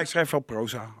essays. Ja, ik schrijf wel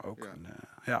proza ook.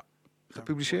 Ja. En,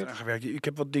 gepubliceerd? Ik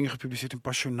heb wat dingen gepubliceerd in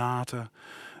Passionaten.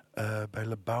 Bij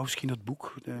Lebowski, dat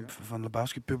boek van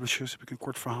Lebowski Publishers, heb ik een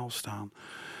kort verhaal staan.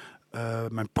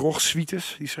 Mijn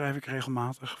prog-suites, die schrijf ik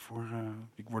regelmatig.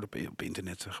 Ik word op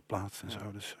internet geplaatst en zo.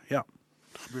 Dus ja,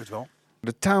 dat gebeurt wel.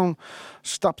 The Town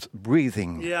Stopped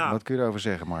Breathing. Ja. Wat kun je erover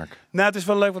zeggen, Mark? Nou, het is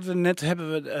wel leuk, want net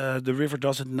hebben we The River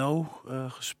Doesn't Know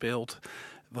gespeeld.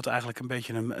 Wat eigenlijk een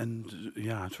beetje een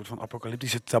soort van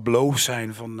apocalyptische tableau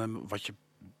zijn van wat je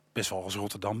best wel als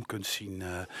Rotterdam kunt zien.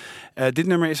 Dit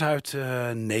nummer is uit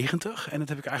 90 en dat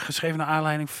heb ik eigenlijk geschreven naar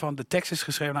aanleiding van... De tekst is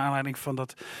geschreven naar aanleiding van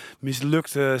dat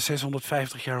mislukte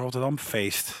 650 jaar Rotterdam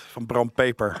feest van Bram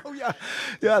Peper. Oh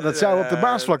ja, dat zou we op de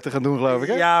Maasvlakte gaan doen, geloof ik,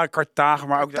 hè? Ja, Carthago,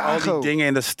 maar ook al die dingen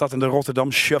in de stad en de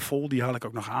Rotterdam Shuffle, die haal ik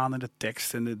ook nog aan in de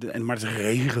tekst. Maar het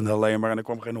regende alleen maar en er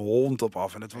kwam geen hond op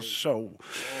af en het was zo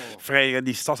vreemd.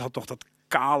 Die stad had toch dat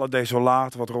kale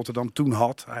desolaat wat Rotterdam toen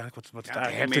had. Eigenlijk wat het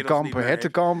hertenkamp en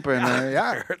hertenkamp,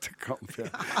 ja.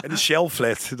 En de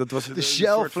Shellflat, dat was de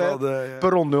Shellflat.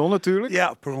 Perron 0 natuurlijk.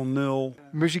 Ja, Perron 0.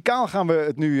 Muzikaal gaan we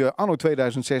het nu anno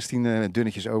 2016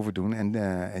 dunnetjes overdoen en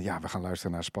we gaan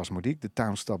luisteren naar Spasmodique, The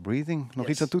Town Stop Breathing. Nog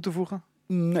iets aan toe te voegen?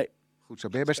 Nee. Goed zo.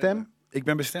 Ben je bij stem? Ik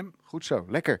ben bij stem. Goed zo.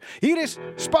 Lekker. Hier is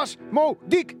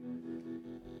Spasmodique.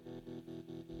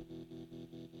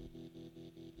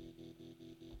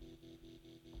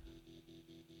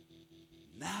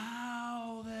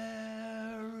 Now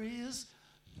there is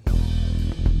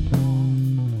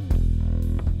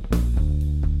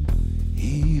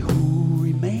he who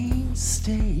remains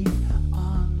stayed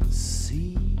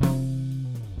unseen.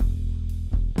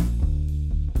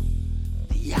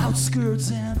 The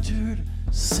outskirts entered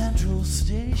Central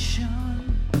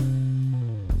Station,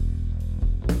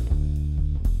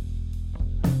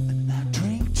 and I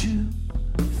drink to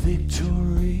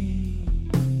victory.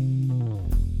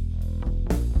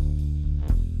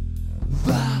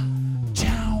 The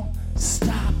town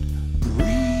stopped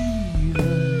breathing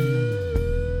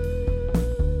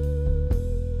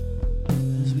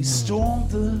as we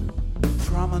stormed the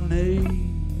promenade.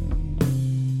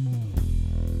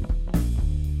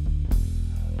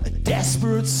 A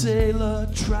desperate sailor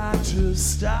tried to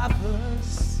stop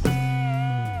us,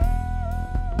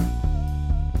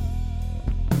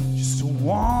 just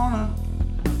wanted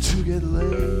to get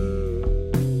laid.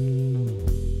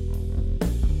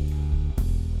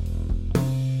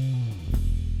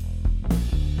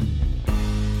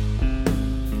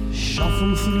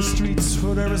 Shuffle through the streets,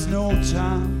 for there is no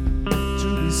time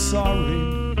to be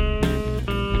sorry.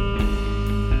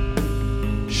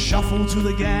 Shuffle to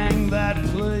the gang that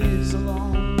plays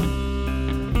along.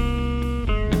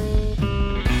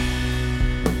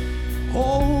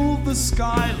 Hold the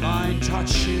skyline,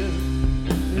 touch it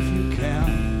if you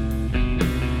can.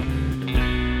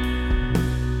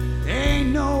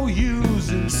 Ain't no use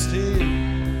in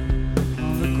staying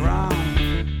on the ground.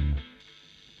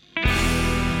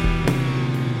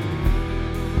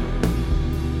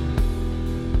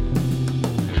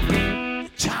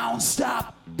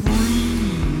 Stop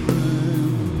breathing.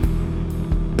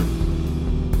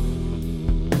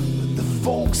 But the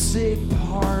folks, they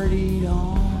partied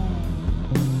on.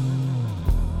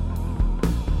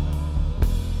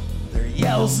 Their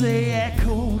yells, they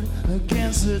echoed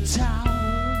against the towers.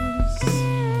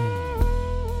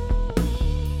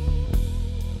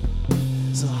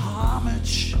 As a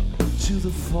homage to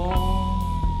the fall.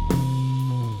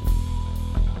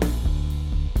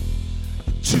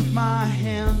 Took my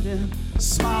hand and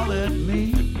smiled at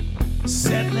me,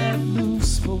 said let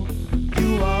loose for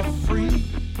you are free.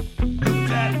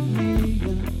 Looked at me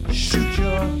and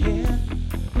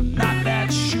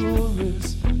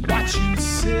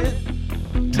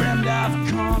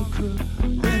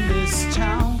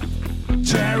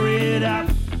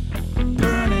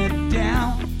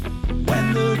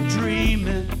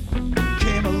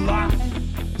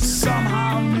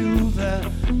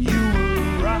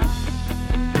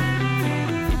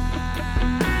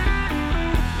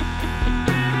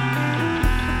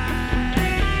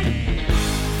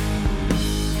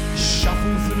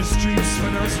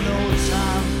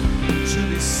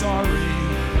sorry.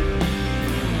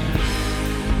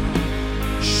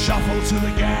 Shuffle to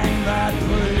the gang that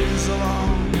plays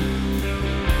along.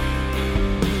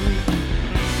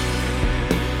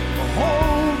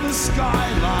 Hold the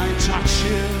skyline, touch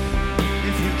it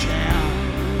if you can.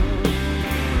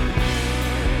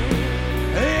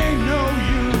 Ain't no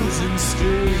use in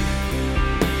staying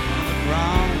on the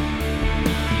ground.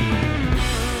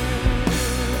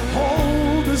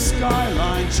 Hold the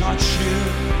skyline, touch it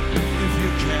if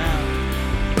you can.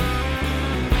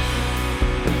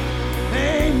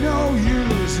 Ain't no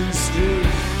use in staying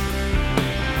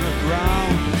on the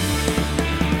ground.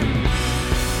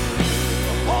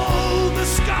 Hold the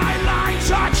skyline,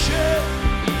 touch it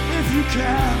if you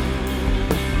can.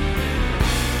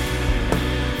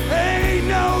 Ain't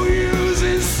no use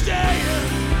in staying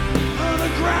on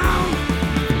the ground.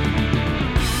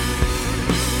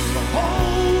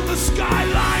 Hold the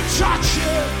skyline, touch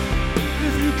it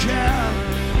if you can.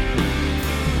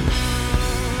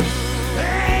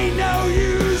 Ain't no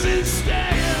use in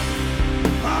staying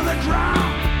on the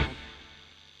ground.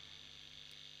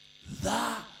 The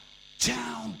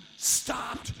town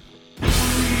stopped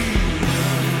breathing.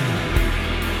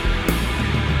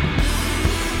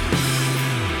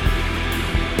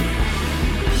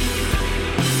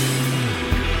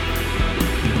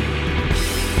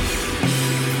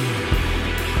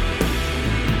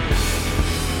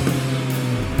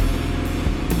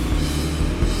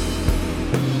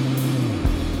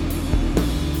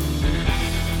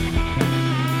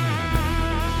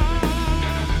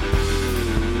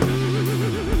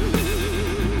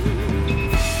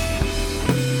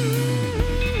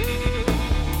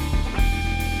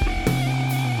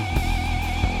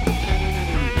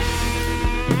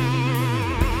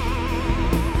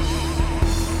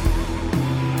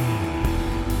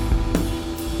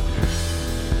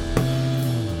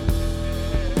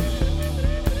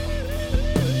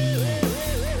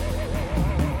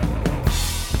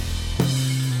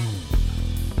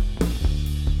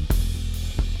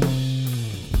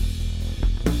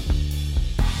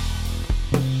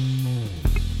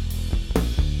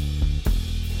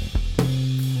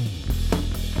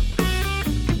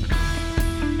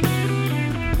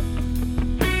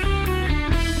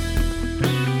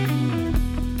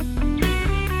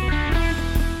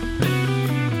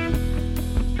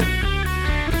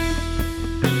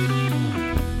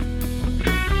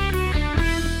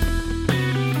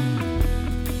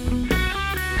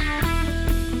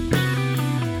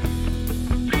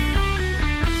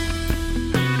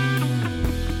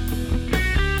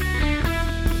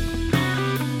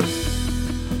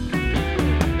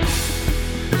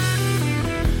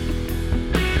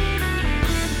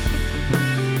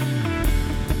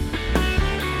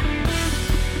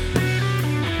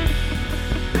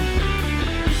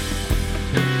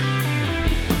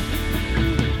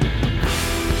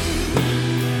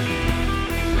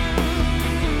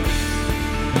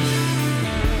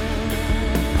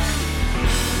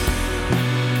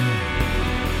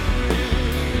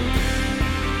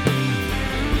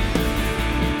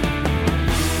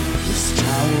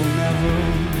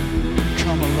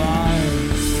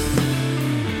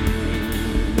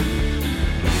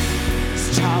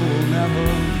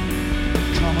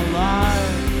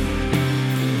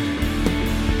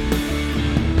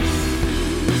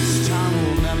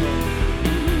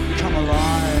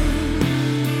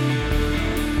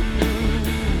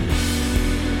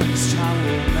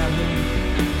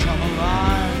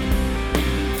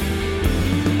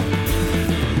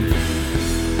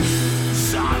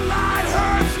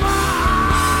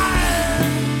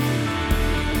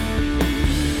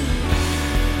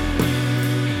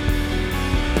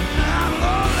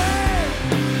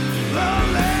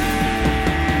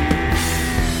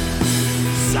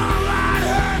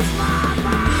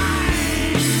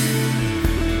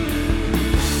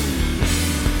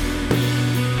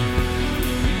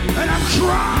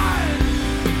 crying,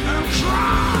 and I'm crying.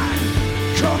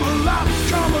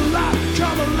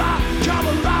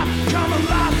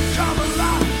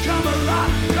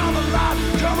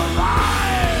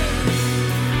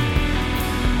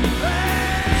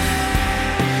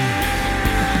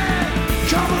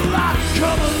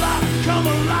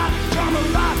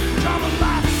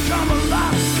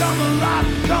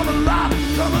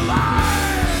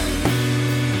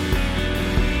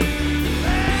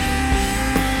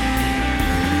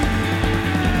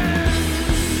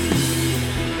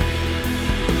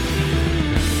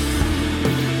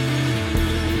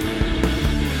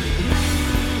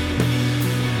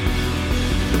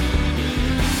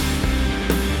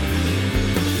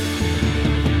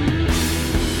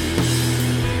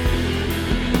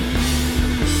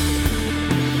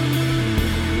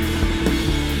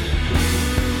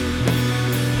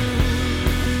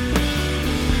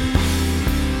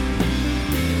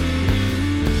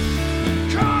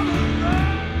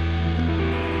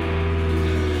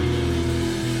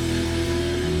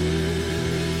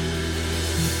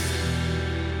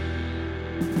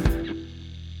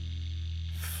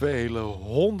 Vele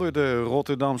honderden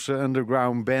Rotterdamse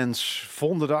underground bands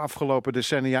vonden de afgelopen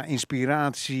decennia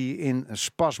inspiratie in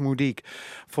Spasmodique.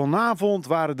 Vanavond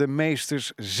waren de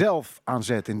meesters zelf aan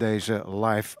zet in deze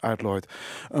live uitlooid.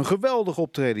 Een geweldig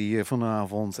optreden hier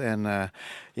vanavond en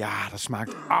ja, dat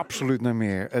smaakt absoluut naar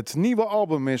meer. Het nieuwe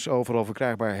album is overal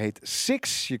verkrijgbaar, heet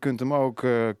Six. Je kunt hem ook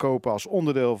kopen als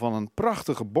onderdeel van een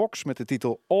prachtige box met de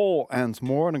titel All and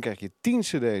More. Dan krijg je 10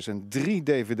 cd's en 3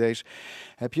 dvd's.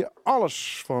 Heb je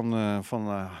alles van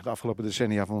de afgelopen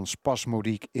decennia van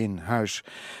Spasmodique in huis.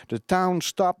 The Town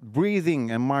Stopped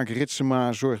Breathing en Mark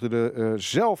Ritsema zorgde er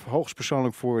zelf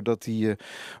hoogstpersoonlijk voor dat hij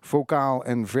vocaal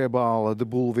en verbaal de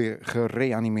boel weer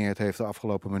gereanimeerd heeft de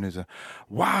afgelopen minuten.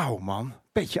 Wauw man,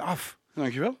 petje af.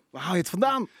 Dankjewel. Waar haal je het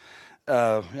vandaan?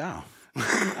 Ja.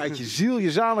 Uit je ziel,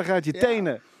 je zaligheid, je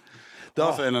tenen.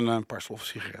 Dat en een paar sloffen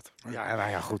sigaret. Ja, nou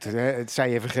ja, goed. Het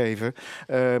zij je vergeven.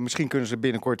 Misschien kunnen ze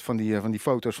binnenkort van die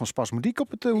foto's van Spasmodique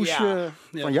op het hoesje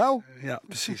van jou. Ja,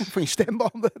 precies. Van je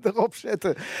stembanden erop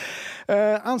zetten.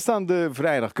 Aanstaande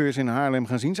vrijdag kun je ze in Haarlem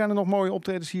gaan zien. Zijn er nog mooie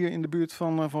optredens hier in de buurt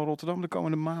van Rotterdam de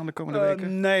komende maanden, komende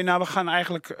weken? Nee, nou we gaan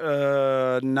eigenlijk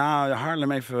na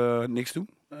Haarlem even niks doen.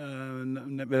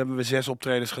 We hebben 6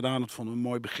 optredens gedaan. Dat vonden we een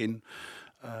mooi begin.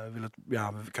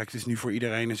 Kijk, het is nu voor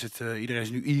iedereen. Iedereen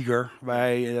is nu eager.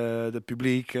 Wij, het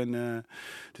publiek.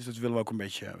 Dus dat willen we ook een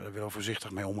beetje. Daar willen we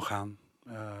voorzichtig mee omgaan.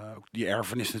 Ook die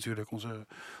erfenis natuurlijk. Onze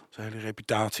hele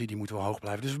reputatie. Die moeten wel hoog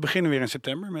blijven. Dus we beginnen weer in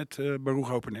september met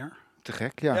Baruch Open Air. Te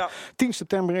gek, ja. 10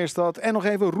 september is dat. En nog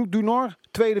even Route du Nord.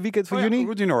 Tweede weekend van juni.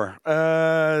 Route du Nord.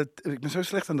 Ik ben zo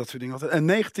slecht aan dat soort dingen altijd. En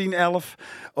 1911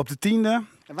 op de 10e.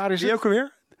 En waar is die ook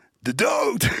alweer? De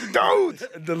dood! De dood!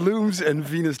 De Looms en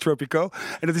Venus Tropico.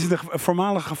 En dat is de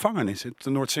voormalige gevangenis, de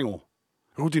Noordsingel.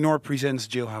 Route du Nord presents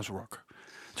Jailhouse Rock.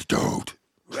 De dood!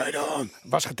 Right on!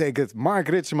 Was getekend Mark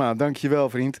Ritsema, dankjewel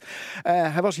vriend.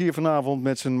 Hij was hier vanavond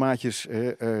met zijn maatjes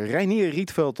Reinier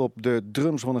Rietveld op de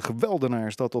drums. Van een geweldenaar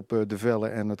is dat op de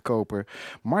vellen en het koper.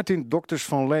 Martin Dokters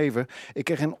van Leven. Ik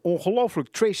kreeg een ongelooflijk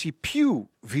Tracy Pugh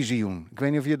visioen. Ik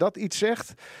weet niet of je dat iets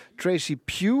zegt. Tracy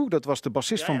Pugh, dat was de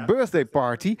bassist van Birthday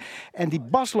Party. En die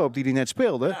basloop die hij net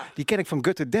speelde, die ken ik van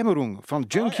Götter Dämmerung, van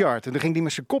Junkyard. En dan ging hij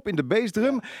met zijn kop in de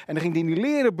bassdrum. En dan ging hij in die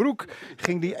leren broek,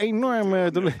 ging die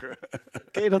enorm...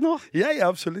 Ken je dat nog? Ja,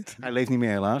 absoluut. Hij leeft niet meer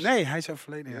helaas. Nee, hij is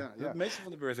overleden. Ja. De meeste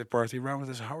van de Birthday Party,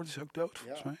 Robert Howard is ook dood,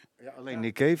 volgens mij. Ja, alleen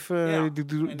Nick Cave,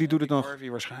 die doet het nog. Harvey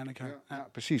waarschijnlijk, ja,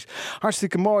 precies.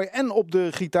 Hartstikke mooi. En op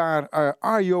de gitaar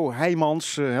Arjo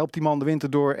Heijmans helpt die man de winter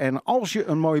door. En als je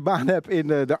een mooie baan hebt in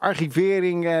de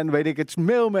archivering en weet ik het,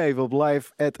 mail me even op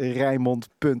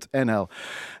live@rijnmond.nl.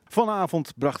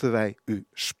 Vanavond brachten wij u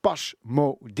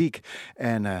Spasmodique.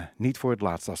 En niet voor het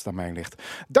laatst als het aan mij ligt.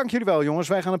 Dank jullie wel jongens.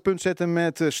 Wij gaan een punt zetten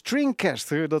met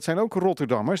Stringcaster. Dat zijn ook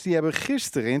Rotterdammers. Die hebben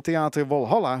gisteren in Theater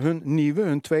Walhalla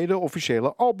hun tweede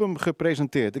officiële album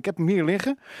gepresenteerd. Ik heb hem hier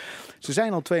liggen. Ze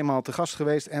zijn al 2 maal te gast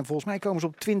geweest. En volgens mij komen ze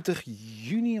op 20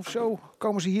 juni of zo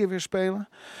komen ze hier weer spelen.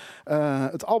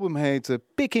 Het album heet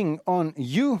Picking on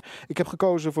You. Ik heb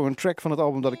gekozen voor een track van het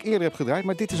album dat ik eerder heb gedraaid.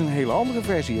 Maar dit is een hele andere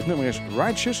versie. Het nummer is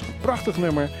Righteous. Een prachtig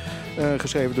nummer.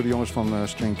 Geschreven door de jongens van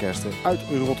Stringcaster uit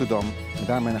Rotterdam. En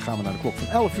daarmee gaan we naar de klok van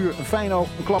 11 uur. Een fijne,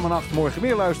 een klamme nacht. Morgen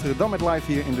weer luisteren. Dan met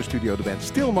live hier in de studio de band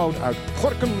Still Mode uit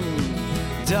Gorinchem.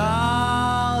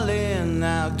 Darling,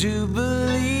 now do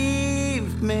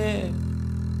believe me.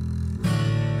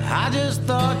 I just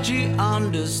thought you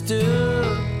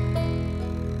understood.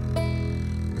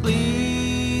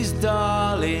 Please,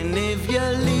 darling, if you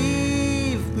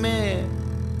leave me,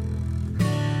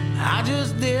 I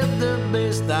just did the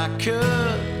best I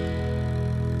could.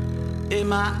 In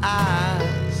my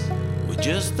eyes were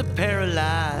just the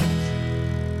paralyzed.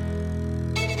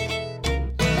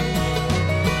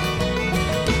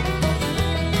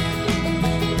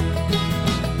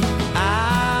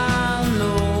 I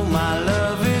know my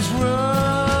love is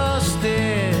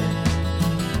rusted,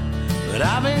 but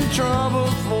I've been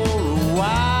troubled for a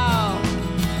while.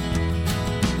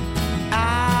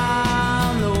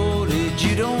 I know that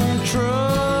you don't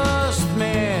trust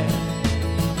me,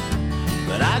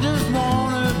 but I just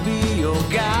wanna be your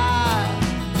guy.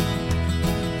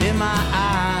 In my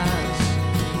eyes,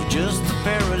 we're just the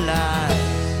paralyzed.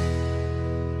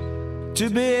 To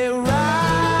be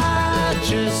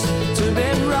righteous, to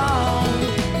be wrong,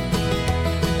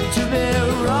 to be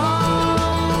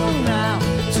wrong now,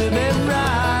 to be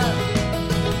right,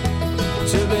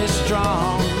 to be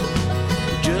strong,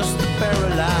 just the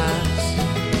paralyzed.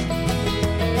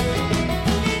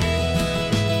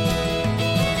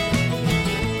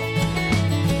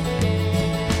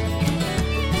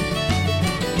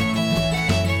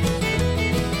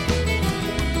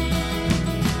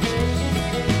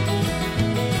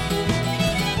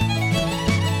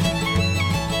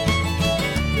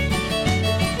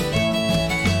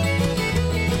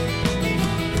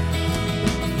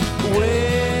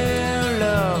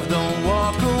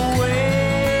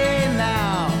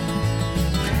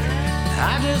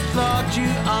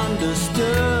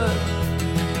 understood.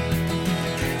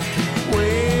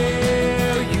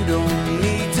 Well, you don't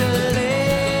need to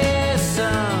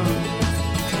listen.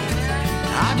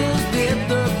 I just did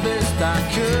the best I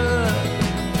could.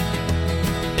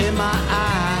 In my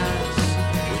eyes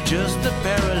were just the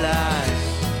paralyzed.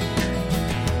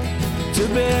 To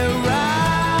be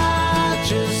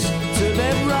righteous, to be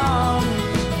wrong,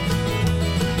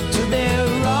 to be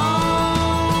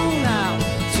wrong now,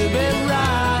 to be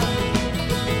right,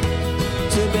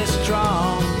 to be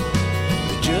strong,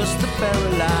 just the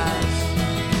paralyzed.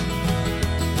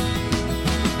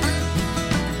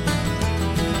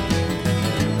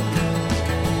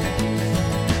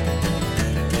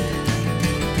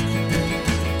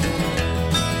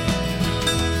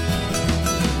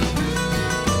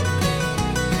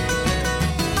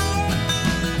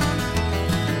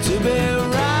 To be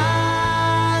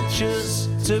righteous,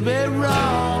 to be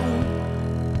wrong,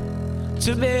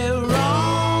 to be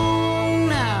wrong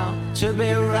now, to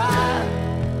be right,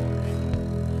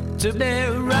 to be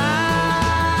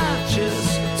righteous,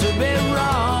 to be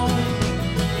wrong,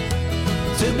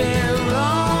 to be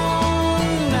wrong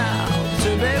now, to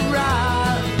be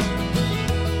right.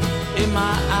 In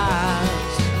my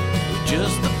eyes,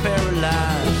 just the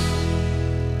paralyzed.